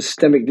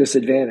 systemic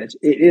disadvantage.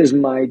 It is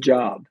my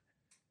job,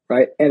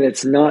 right? And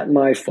it's not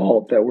my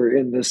fault that we're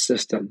in this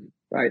system,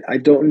 right? I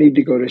don't need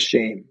to go to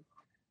shame,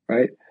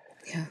 right?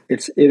 Yeah.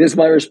 It is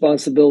my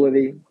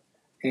responsibility,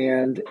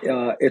 and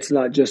it's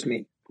not just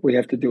me. We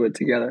have to do it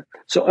together.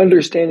 So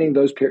understanding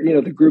those,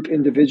 the group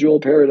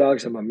individual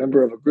paradox. I'm a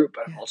member of a group,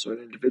 but I'm also an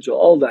individual.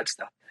 All that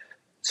stuff.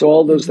 So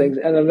all those things.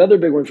 And another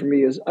big one for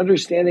me is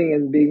understanding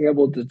and being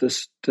able to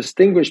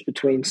distinguish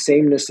between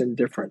sameness and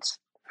difference,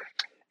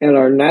 and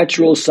our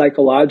natural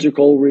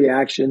psychological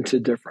reaction to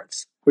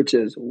difference, which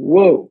is,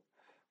 whoa,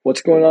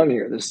 what's going on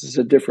here? This is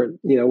a different,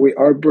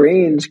 our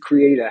brains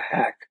create a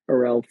hack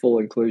around full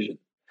inclusion.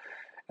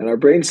 And our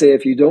brains say,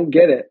 if you don't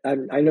get it,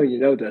 I know you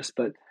know this,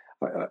 but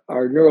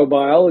our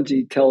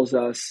neurobiology tells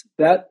us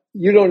that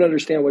you don't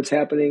understand what's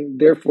happening,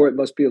 therefore it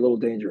must be a little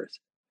dangerous.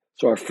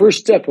 So our first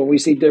step when we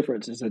see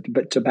difference is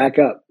to back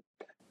up,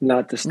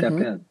 not to step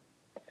in.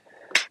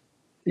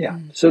 Yeah.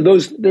 So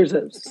those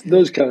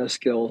kind of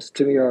skills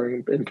to me are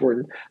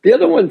important. The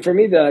other one for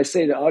me that I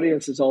say to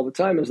audiences all the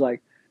time is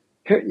like,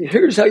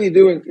 here's how you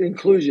do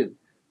inclusion.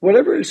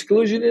 Whatever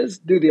exclusion is,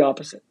 do the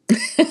opposite.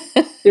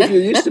 If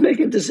you're used to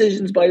making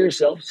decisions by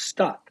yourself,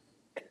 stop.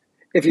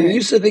 If you're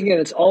used to thinking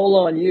it's all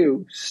on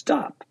you,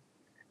 stop.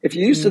 If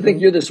you used to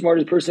think you're the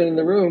smartest person in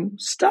the room,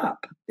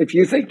 stop. If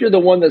you think you're the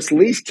one that's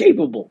least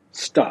capable,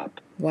 stop.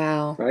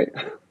 Wow. Right?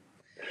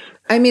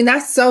 I mean,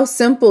 that's so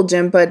simple,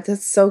 Jim, but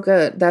that's so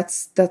good.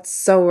 That's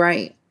so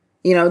right.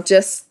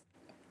 Just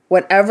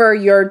whatever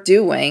you're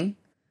doing,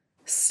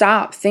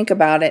 stop, think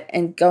about it,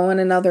 and go in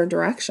another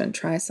direction.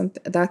 Try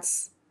something.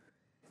 That's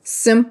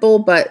simple,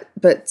 but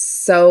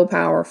so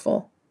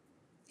powerful.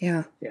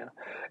 Yeah. Yeah.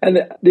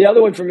 And the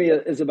other one for me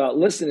is about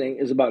listening,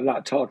 is about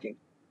not talking.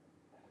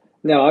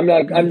 Now,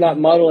 I'm not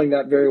modeling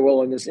that very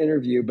well in this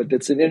interview, but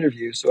it's an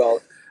interview,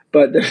 so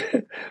but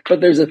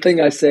but there's a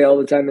thing I say all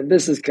the time, and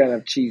this is kind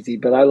of cheesy,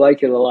 but I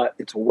like it a lot.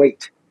 It's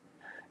wait,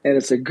 and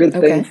it's a good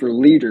thing Okay. for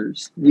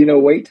leaders. You know,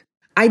 wait.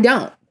 I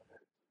don't.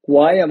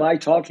 Why am I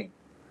talking?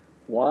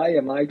 Why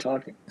am I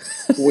talking?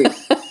 Wait.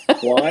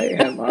 Why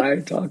am I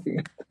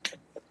talking?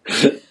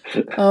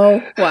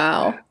 Oh,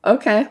 wow.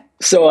 Okay.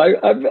 So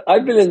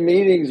I've been in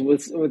meetings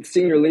with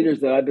senior leaders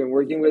that I've been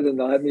working with, and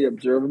they'll have me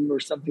observe them or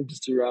something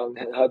just around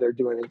how they're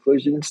doing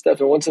inclusion and stuff.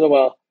 And once in a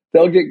while,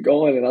 they'll get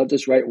going, and I'll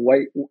just write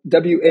white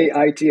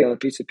WAIT on a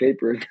piece of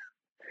paper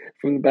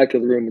from the back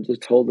of the room and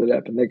just hold it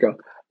up. And they go,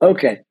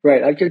 "Okay,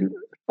 right. I can.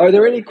 Are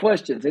there any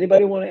questions?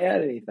 Anybody want to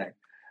add anything?"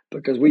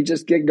 Because we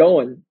just get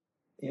going,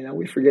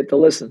 we forget to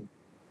listen.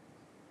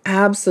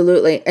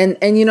 Absolutely. And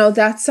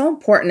that's so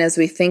important as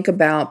we think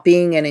about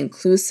being an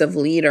inclusive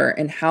leader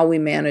and how we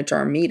manage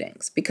our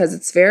meetings, because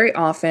it's very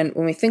often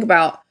when we think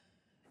about,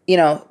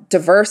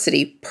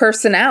 diversity,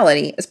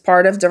 personality is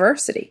part of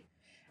diversity.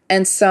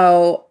 And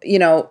so,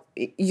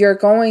 you're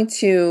going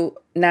to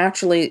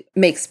naturally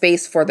make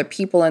space for the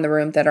people in the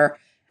room that are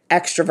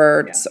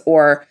extroverts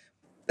or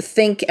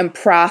think and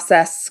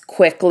process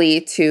quickly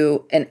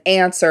to an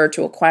answer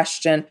to a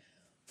question.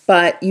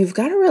 But you've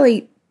got to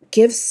really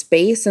give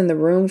space in the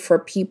room for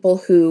people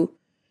who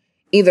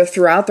either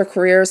throughout their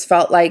careers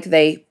felt like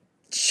they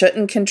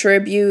shouldn't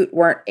contribute,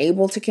 weren't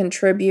able to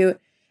contribute,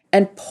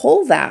 and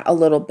pull that a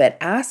little bit.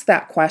 Ask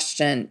that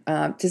question.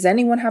 Does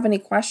anyone have any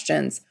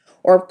questions?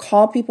 Or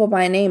call people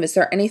by name. Is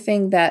there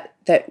anything that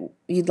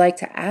you'd like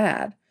to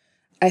add?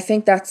 I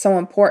think that's so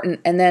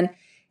important. And then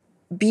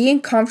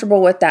being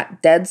comfortable with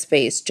that dead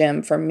space,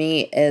 Jim, for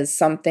me is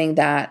something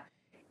that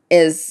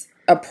is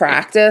a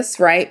practice,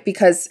 right?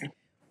 Because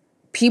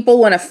people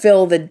want to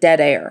fill the dead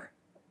air,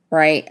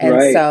 right?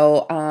 And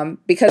so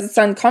because it's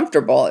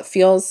uncomfortable, it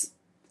feels,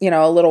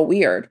 a little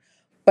weird.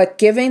 But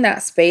giving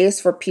that space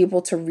for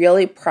people to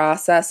really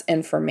process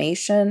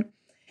information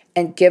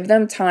and give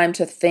them time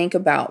to think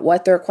about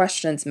what their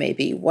questions may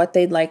be, what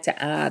they'd like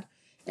to add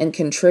and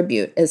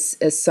contribute is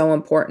so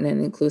important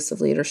in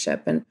inclusive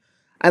leadership. And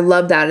I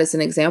love that as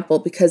an example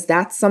because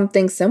that's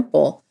something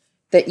simple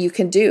that you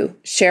can do.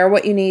 Share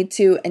what you need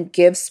to and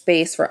give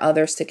space for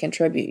others to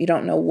contribute. You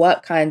don't know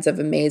what kinds of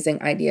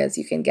amazing ideas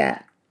you can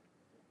get.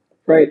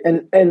 Right.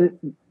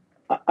 And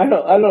I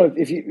don't know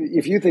if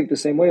you think the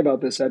same way about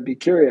this, I'd be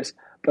curious,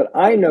 but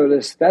I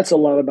notice that's a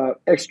lot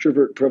about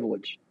extrovert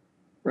privilege.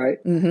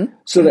 Right. Mm-hmm.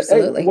 So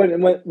Absolutely.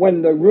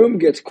 when the room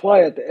gets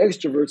quiet, the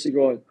extroverts are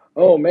going,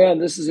 "Oh man,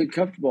 this is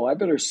uncomfortable. I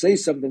better say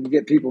something to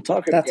get people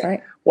talking That's again."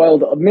 right.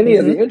 While many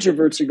of the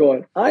introverts are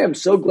going, "I am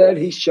so glad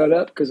he shut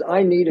up because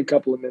I need a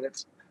couple of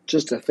minutes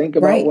just to think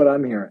about what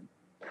I'm hearing."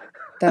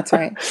 That's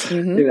right.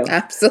 Mm-hmm.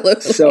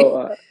 Absolutely.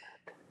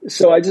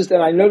 So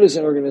I notice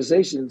in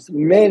organizations,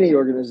 many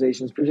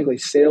organizations, particularly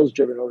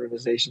sales-driven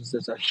organizations,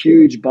 there's a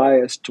huge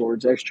bias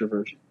towards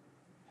extroversion.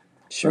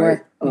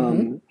 Sure.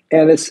 Right?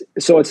 And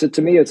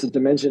to me, it's a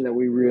dimension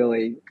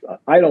that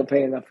I don't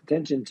pay enough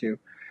attention to.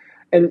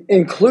 And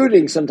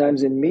including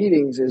sometimes in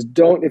meetings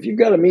if you've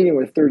got a meeting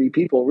with 30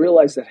 people,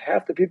 realize that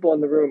half the people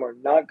in the room are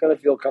not going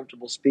to feel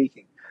comfortable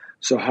speaking.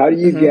 So how do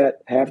you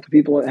get half the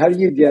people, how do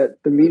you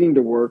get the meeting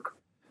to work?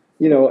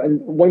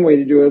 And one way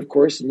to do it, of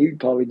course, and you've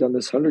probably done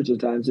this hundreds of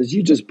times, is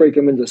you just break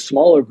them into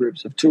smaller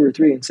groups of 2 or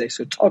 3 and say,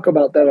 so talk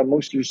about that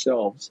amongst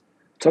yourselves.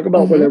 Talk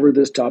about whatever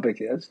this topic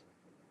is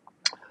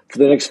for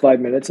the next 5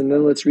 minutes, and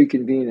then let's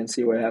reconvene and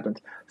see what happens.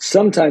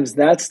 Sometimes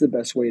that's the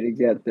best way to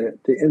get the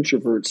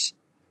introverts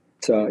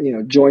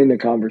to join the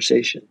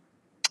conversation.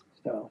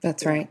 So,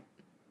 that's right.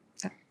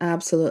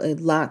 Absolutely.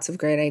 Lots of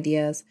great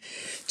ideas.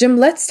 Jim,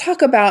 let's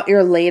talk about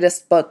your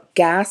latest book,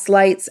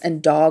 Gaslights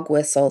and Dog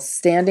Whistles,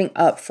 Standing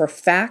Up for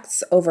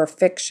Facts Over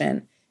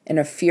Fiction in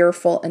a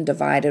Fearful and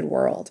Divided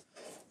World.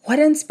 What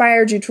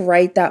inspired you to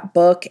write that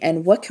book,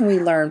 and what can we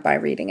learn by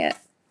reading it?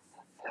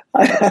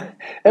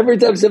 Every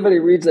time somebody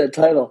reads that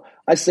title,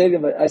 I say to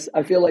them,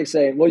 I feel like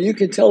saying, well, you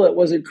can tell it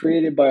wasn't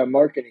created by a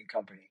marketing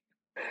company.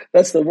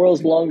 That's the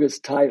world's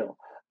longest title.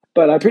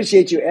 But I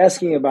appreciate you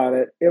asking about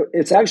it.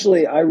 It's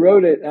actually, I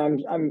wrote it,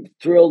 I'm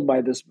thrilled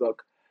by this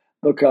book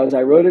because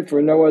I wrote it for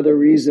no other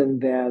reason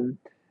than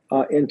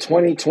in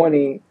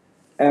 2020,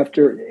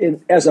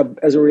 as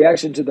a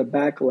reaction to the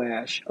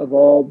backlash of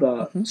all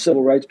the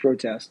civil rights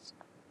protests,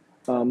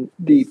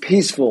 the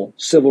peaceful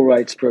civil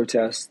rights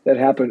protests that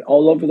happened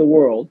all over the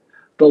world.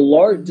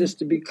 Just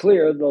to be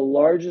clear, the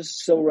largest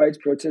civil rights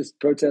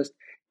protest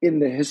in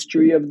the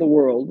history of the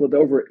world, with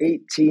over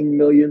 18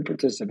 million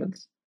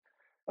participants.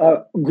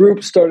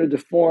 Group started to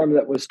form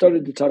that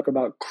started to talk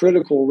about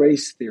critical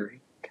race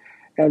theory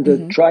and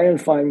to try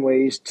and find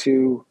ways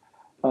to,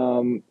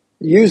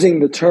 using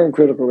the term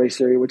critical race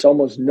theory, which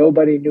almost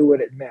nobody knew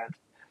what it meant,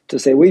 to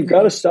say we've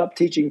got to stop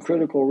teaching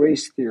critical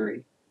race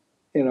theory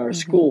in our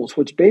schools,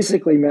 which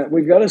basically meant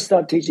we've got to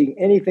stop teaching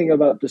anything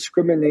about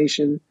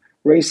discrimination,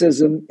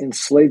 racism,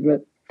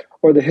 enslavement,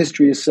 or the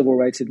history of civil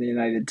rights in the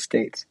United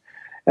States.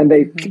 And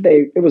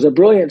it was a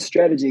brilliant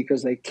strategy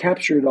because they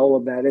captured all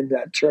of that in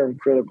that term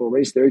critical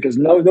race theory, because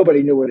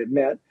nobody knew what it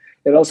meant.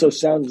 It also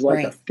sounds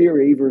like a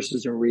theory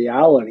versus a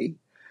reality,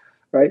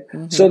 right?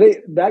 So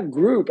that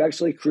group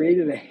actually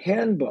created a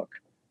handbook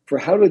for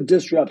how to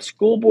disrupt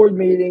school board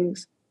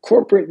meetings,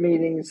 corporate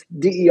meetings,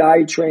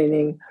 DEI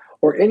training,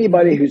 or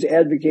anybody who's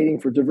advocating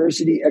for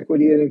diversity,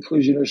 equity, and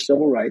inclusion or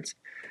civil rights.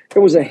 It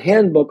was a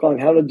handbook on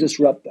how to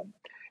disrupt them.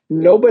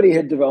 Nobody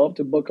had developed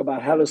a book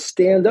about how to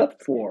stand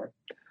up for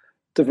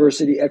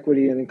diversity,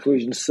 equity, and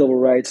inclusion, civil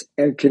rights,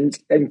 and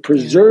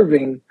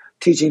preserving,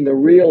 teaching the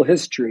real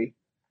history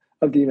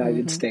of the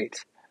United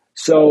States.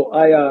 So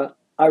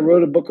I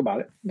wrote a book about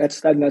it. That's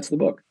the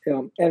book,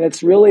 and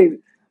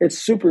it's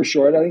super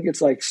short. I think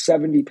it's like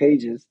 70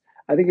 pages.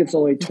 I think it's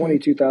only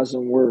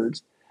 22,000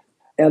 words.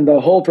 And the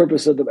whole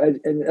purpose of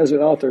and as an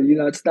author,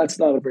 that's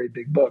not a very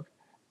big book,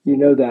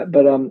 that.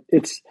 But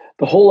it's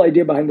the whole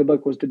idea behind the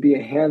book was to be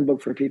a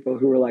handbook for people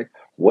who are like,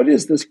 what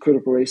is this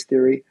critical race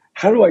theory?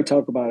 How do I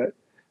talk about it?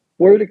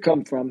 Where did it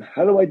come from?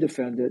 How do I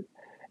defend it?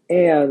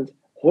 And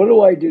what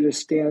do I do to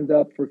stand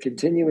up for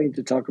continuing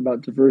to talk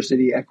about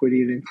diversity,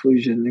 equity, and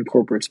inclusion in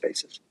corporate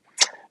spaces?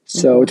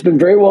 So it's been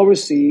very well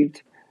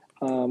received.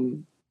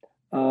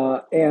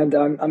 And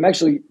I'm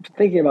actually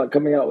thinking about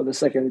coming out with a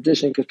second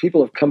edition because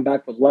people have come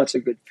back with lots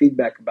of good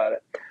feedback about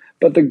it.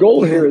 But the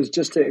goal here is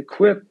just to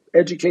equip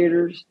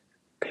educators,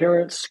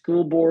 parents,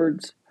 school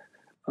boards,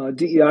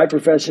 DEI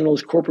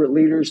professionals, corporate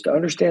leaders to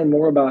understand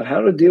more about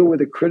how to deal with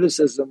the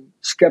criticism,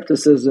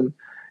 skepticism,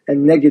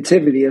 and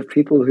negativity of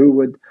people who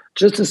would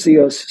just to see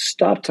us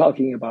stop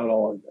talking about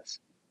all of this.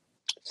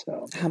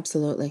 So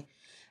absolutely.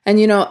 And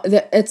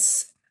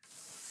it's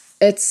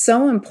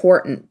so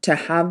important to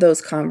have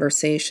those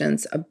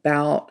conversations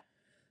about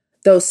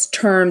those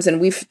terms.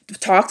 And we've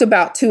talked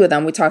about two of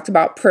them. We talked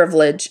about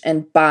privilege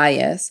and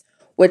bias,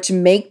 which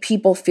make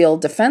people feel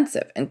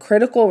defensive. And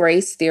critical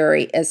race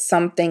theory is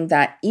something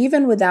that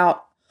even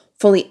without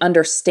fully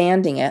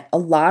understanding it, a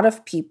lot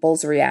of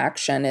people's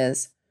reaction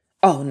is,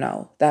 oh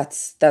no,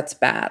 that's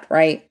bad,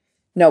 right?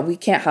 No, we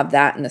can't have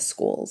that in the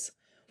schools.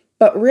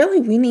 But really,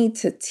 we need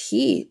to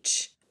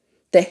teach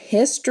the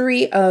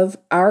history of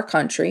our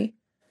country,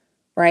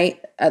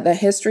 right? The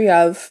history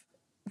of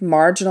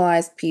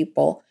marginalized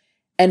people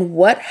and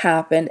what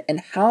happened and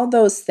how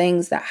those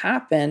things that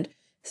happened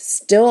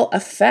still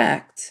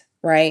affect,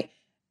 right?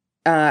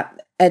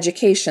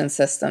 Education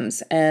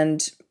systems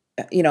and,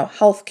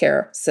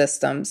 healthcare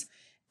systems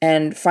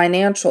and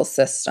financial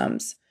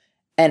systems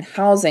and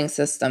housing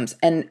systems.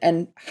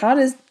 And how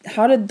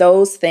did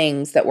those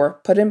things that were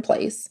put in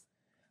place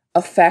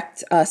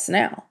affect us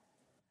now?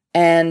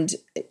 And,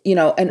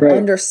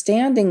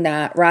 understanding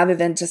that rather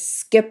than just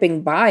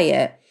skipping by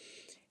it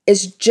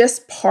is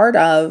just part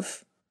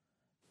of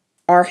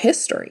our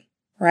history,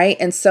 right?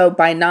 And so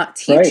by not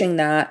teaching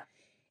that,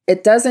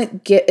 it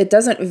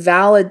doesn't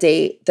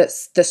validate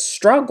the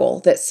struggle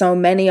that so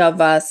many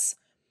of us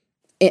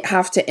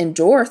have to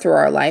endure through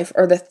our life,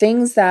 or the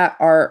things that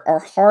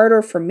are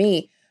harder for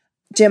me.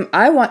 Jim,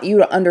 I want you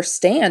to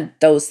understand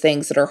those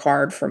things that are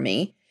hard for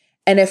me.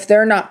 And if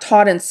they're not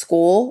taught in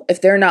school,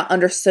 if they're not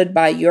understood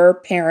by your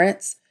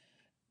parents,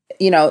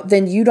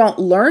 then you don't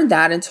learn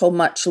that until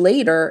much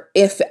later,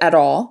 if at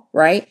all,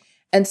 right?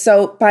 And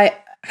so by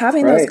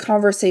having those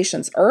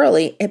conversations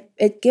early,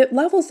 it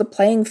levels the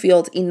playing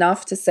field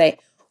enough to say,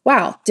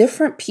 wow,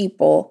 different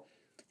people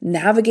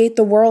navigate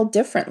the world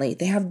differently.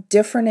 They have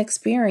different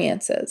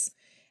experiences.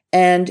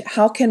 And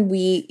how can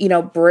we,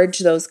 bridge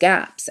those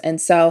gaps? And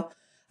so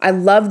I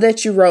love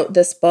that you wrote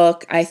this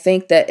book. I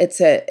think that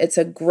it's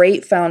a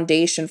great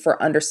foundation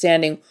for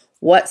understanding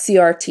what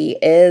CRT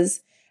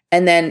is,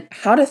 and then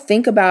how to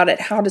think about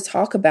it, how to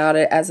talk about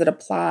it as it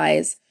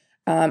applies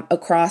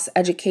across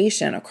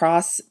education,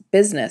 across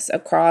business,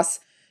 across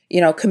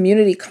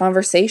community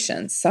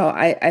conversations. So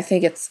I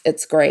think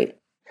it's great.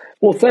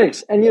 Well,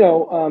 thanks. And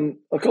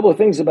a couple of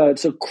things about it.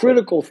 So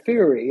critical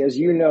theory, as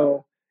you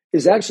know,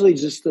 is actually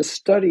just the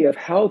study of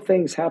how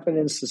things happen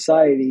in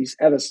societies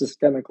at a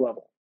systemic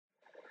level.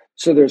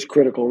 So there's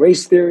critical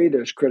race theory,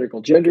 there's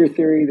critical gender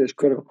theory,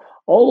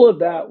 all of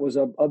that was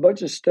a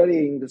bunch of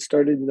studying that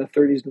started in the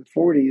 30s and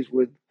 40s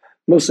with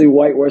mostly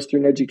white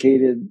Western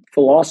educated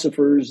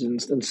philosophers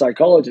and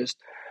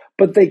psychologists.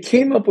 But they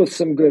came up with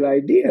some good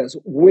ideas,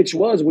 which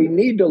was we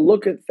need to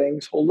look at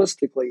things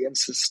holistically and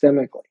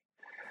systemically.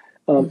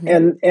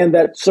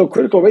 So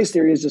critical race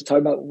theory is just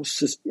talking about,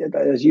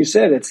 as you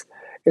said,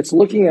 it's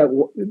looking at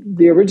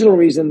the original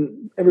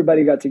reason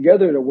everybody got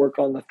together to work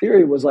on the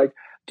theory was like,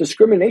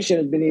 discrimination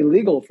has been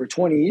illegal for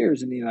 20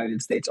 years in the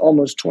United States,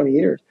 almost 20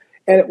 years,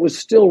 and it was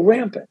still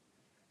rampant.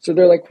 So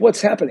they're like,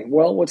 what's happening?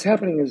 Well, what's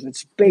happening is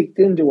it's baked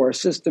into our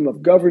system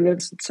of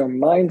governance, it's our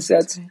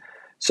mindsets. Okay.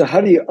 So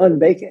how do you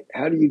unbake it?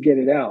 How do you get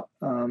it out?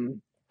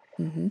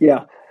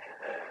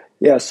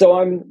 Yeah. So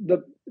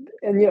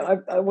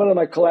one of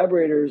my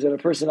collaborators and a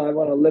person I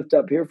want to lift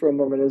up here for a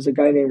moment is a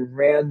guy named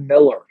Rand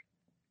Miller,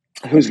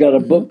 who's got a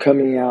book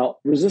coming out,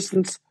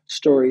 Resistance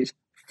Stories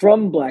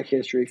from Black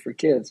History for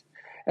Kids.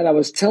 And I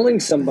was telling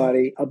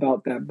somebody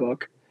about that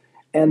book,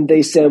 And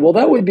they said, well,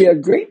 that would be a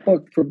great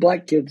book for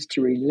Black kids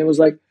to read. And it was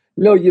like,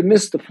 no, you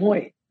missed the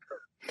point.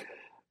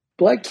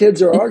 Black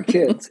kids are our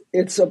kids.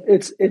 It's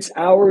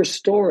our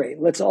story.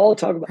 Let's all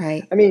talk about.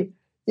 Right. I mean,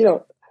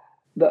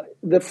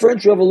 the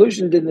French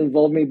Revolution didn't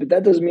involve me, but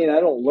that doesn't mean I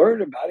don't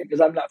learn about it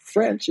because I'm not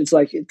French. It's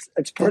like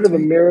it's part of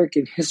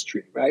American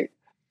history, right?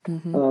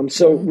 Mm-hmm.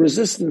 So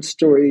resistance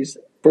stories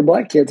for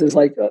Black kids is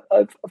like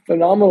a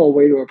phenomenal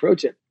way to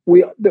approach it.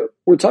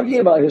 We're talking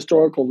about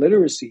historical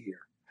literacy here.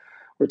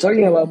 We're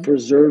talking about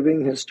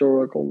preserving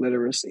historical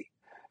literacy.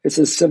 It's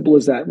as simple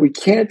as that. We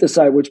can't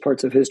decide which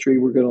parts of history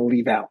we're going to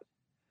leave out,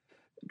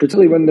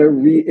 particularly when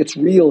it's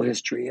real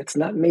history. It's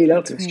not made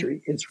up history.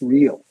 Right. It's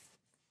real.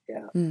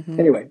 Yeah. Mm-hmm.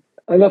 Anyway,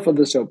 enough of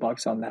the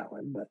soapbox on that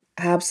one. But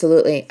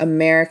absolutely.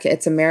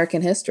 It's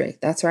American history.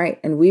 That's right.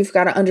 And we've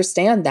got to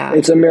understand that.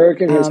 It's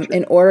American history.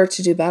 In order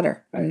to do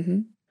better. Right. Mm-hmm.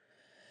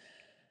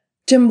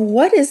 Jim,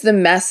 what is the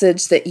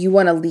message that you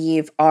want to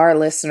leave our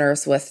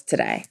listeners with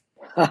today?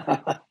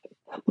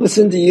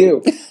 Listen to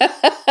you.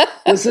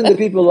 Listen to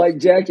people like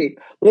Jackie.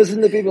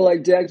 Listen to people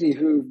like Jackie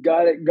who've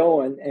got it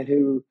going and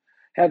who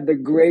have the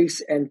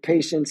grace and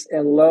patience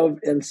and love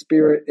and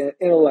spirit and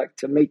intellect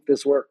to make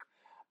this work.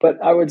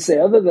 But I would say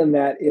other than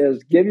that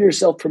is give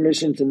yourself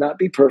permission to not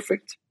be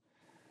perfect.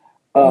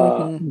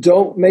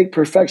 Don't make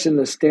perfection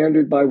the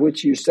standard by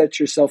which you set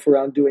yourself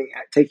around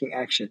taking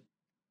action.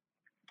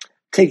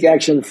 Take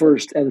action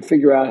first and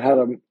figure out how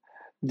to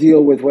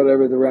deal with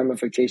whatever the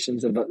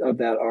ramifications of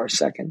that are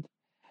second.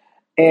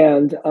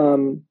 And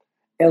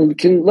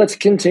let's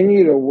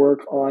continue to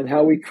work on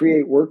how we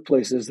create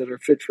workplaces that are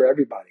fit for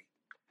everybody,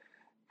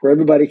 where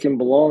everybody can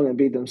belong and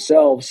be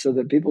themselves so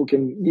that people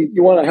can,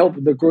 you want to help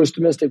the gross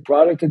domestic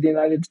product of the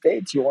United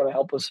States. You want to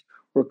help us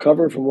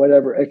recover from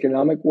whatever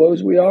economic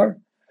woes we are.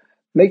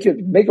 Make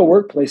a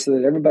workplace so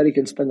that everybody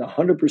can spend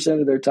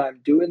 100% of their time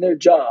doing their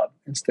job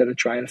instead of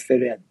trying to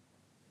fit in.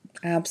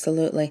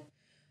 Absolutely.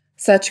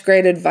 Such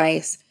great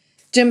advice.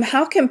 Jim,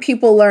 how can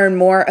people learn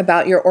more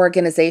about your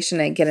organization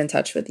and get in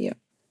touch with you?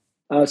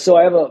 So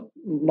I have a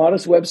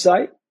modest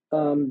website,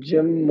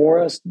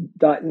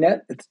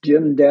 jimmorris.net. It's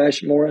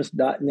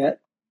jim-morris.net.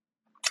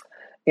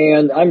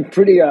 And I'm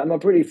a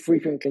pretty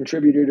frequent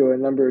contributor to a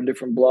number of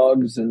different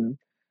blogs and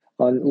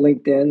on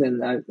LinkedIn,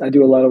 and I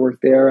do a lot of work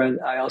there. And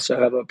I also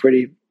have a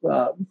pretty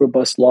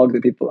robust blog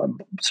that people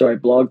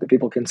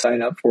can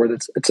sign up for.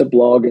 It's a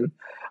blog, and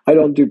I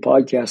don't do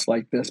podcasts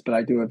like this, but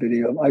I do a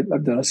video.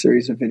 I've done a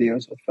series of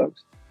videos with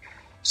folks.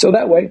 So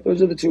that way,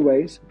 those are the two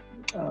ways.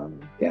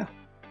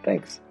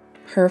 Thanks.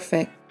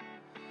 Perfect.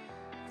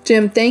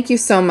 Jim, thank you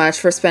so much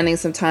for spending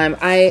some time.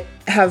 I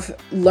have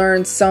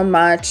learned so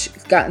much,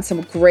 gotten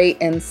some great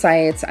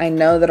insights. I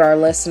know that our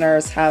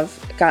listeners have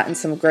gotten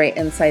some great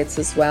insights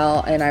as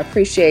well, and I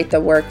appreciate the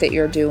work that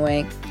you're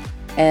doing.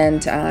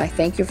 And I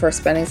thank you for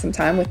spending some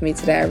time with me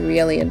today. I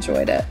really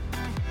enjoyed it.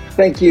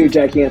 Thank you,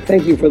 Jackie, and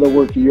thank you for the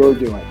work you're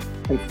doing.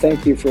 And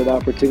thank you for the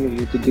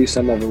opportunity to do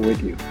some of it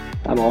with you.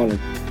 I'm honored.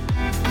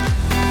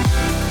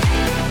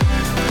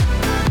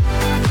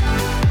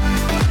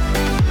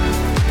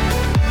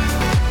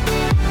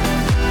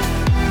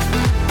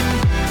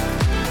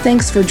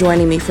 Thanks for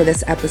joining me for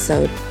this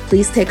episode.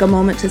 Please take a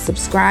moment to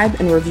subscribe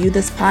and review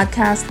this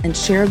podcast and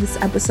share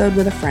this episode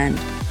with a friend.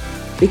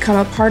 Become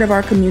a part of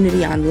our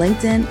community on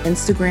LinkedIn,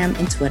 Instagram,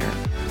 and Twitter.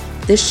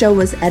 This show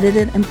was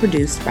edited and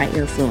produced by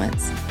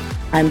Earfluence.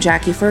 I'm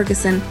Jackie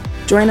Ferguson.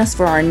 Join us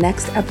for our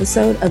next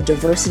episode of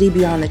Diversity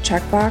Beyond the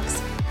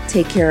Checkbox.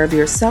 Take care of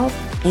yourself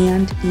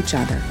and each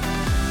other.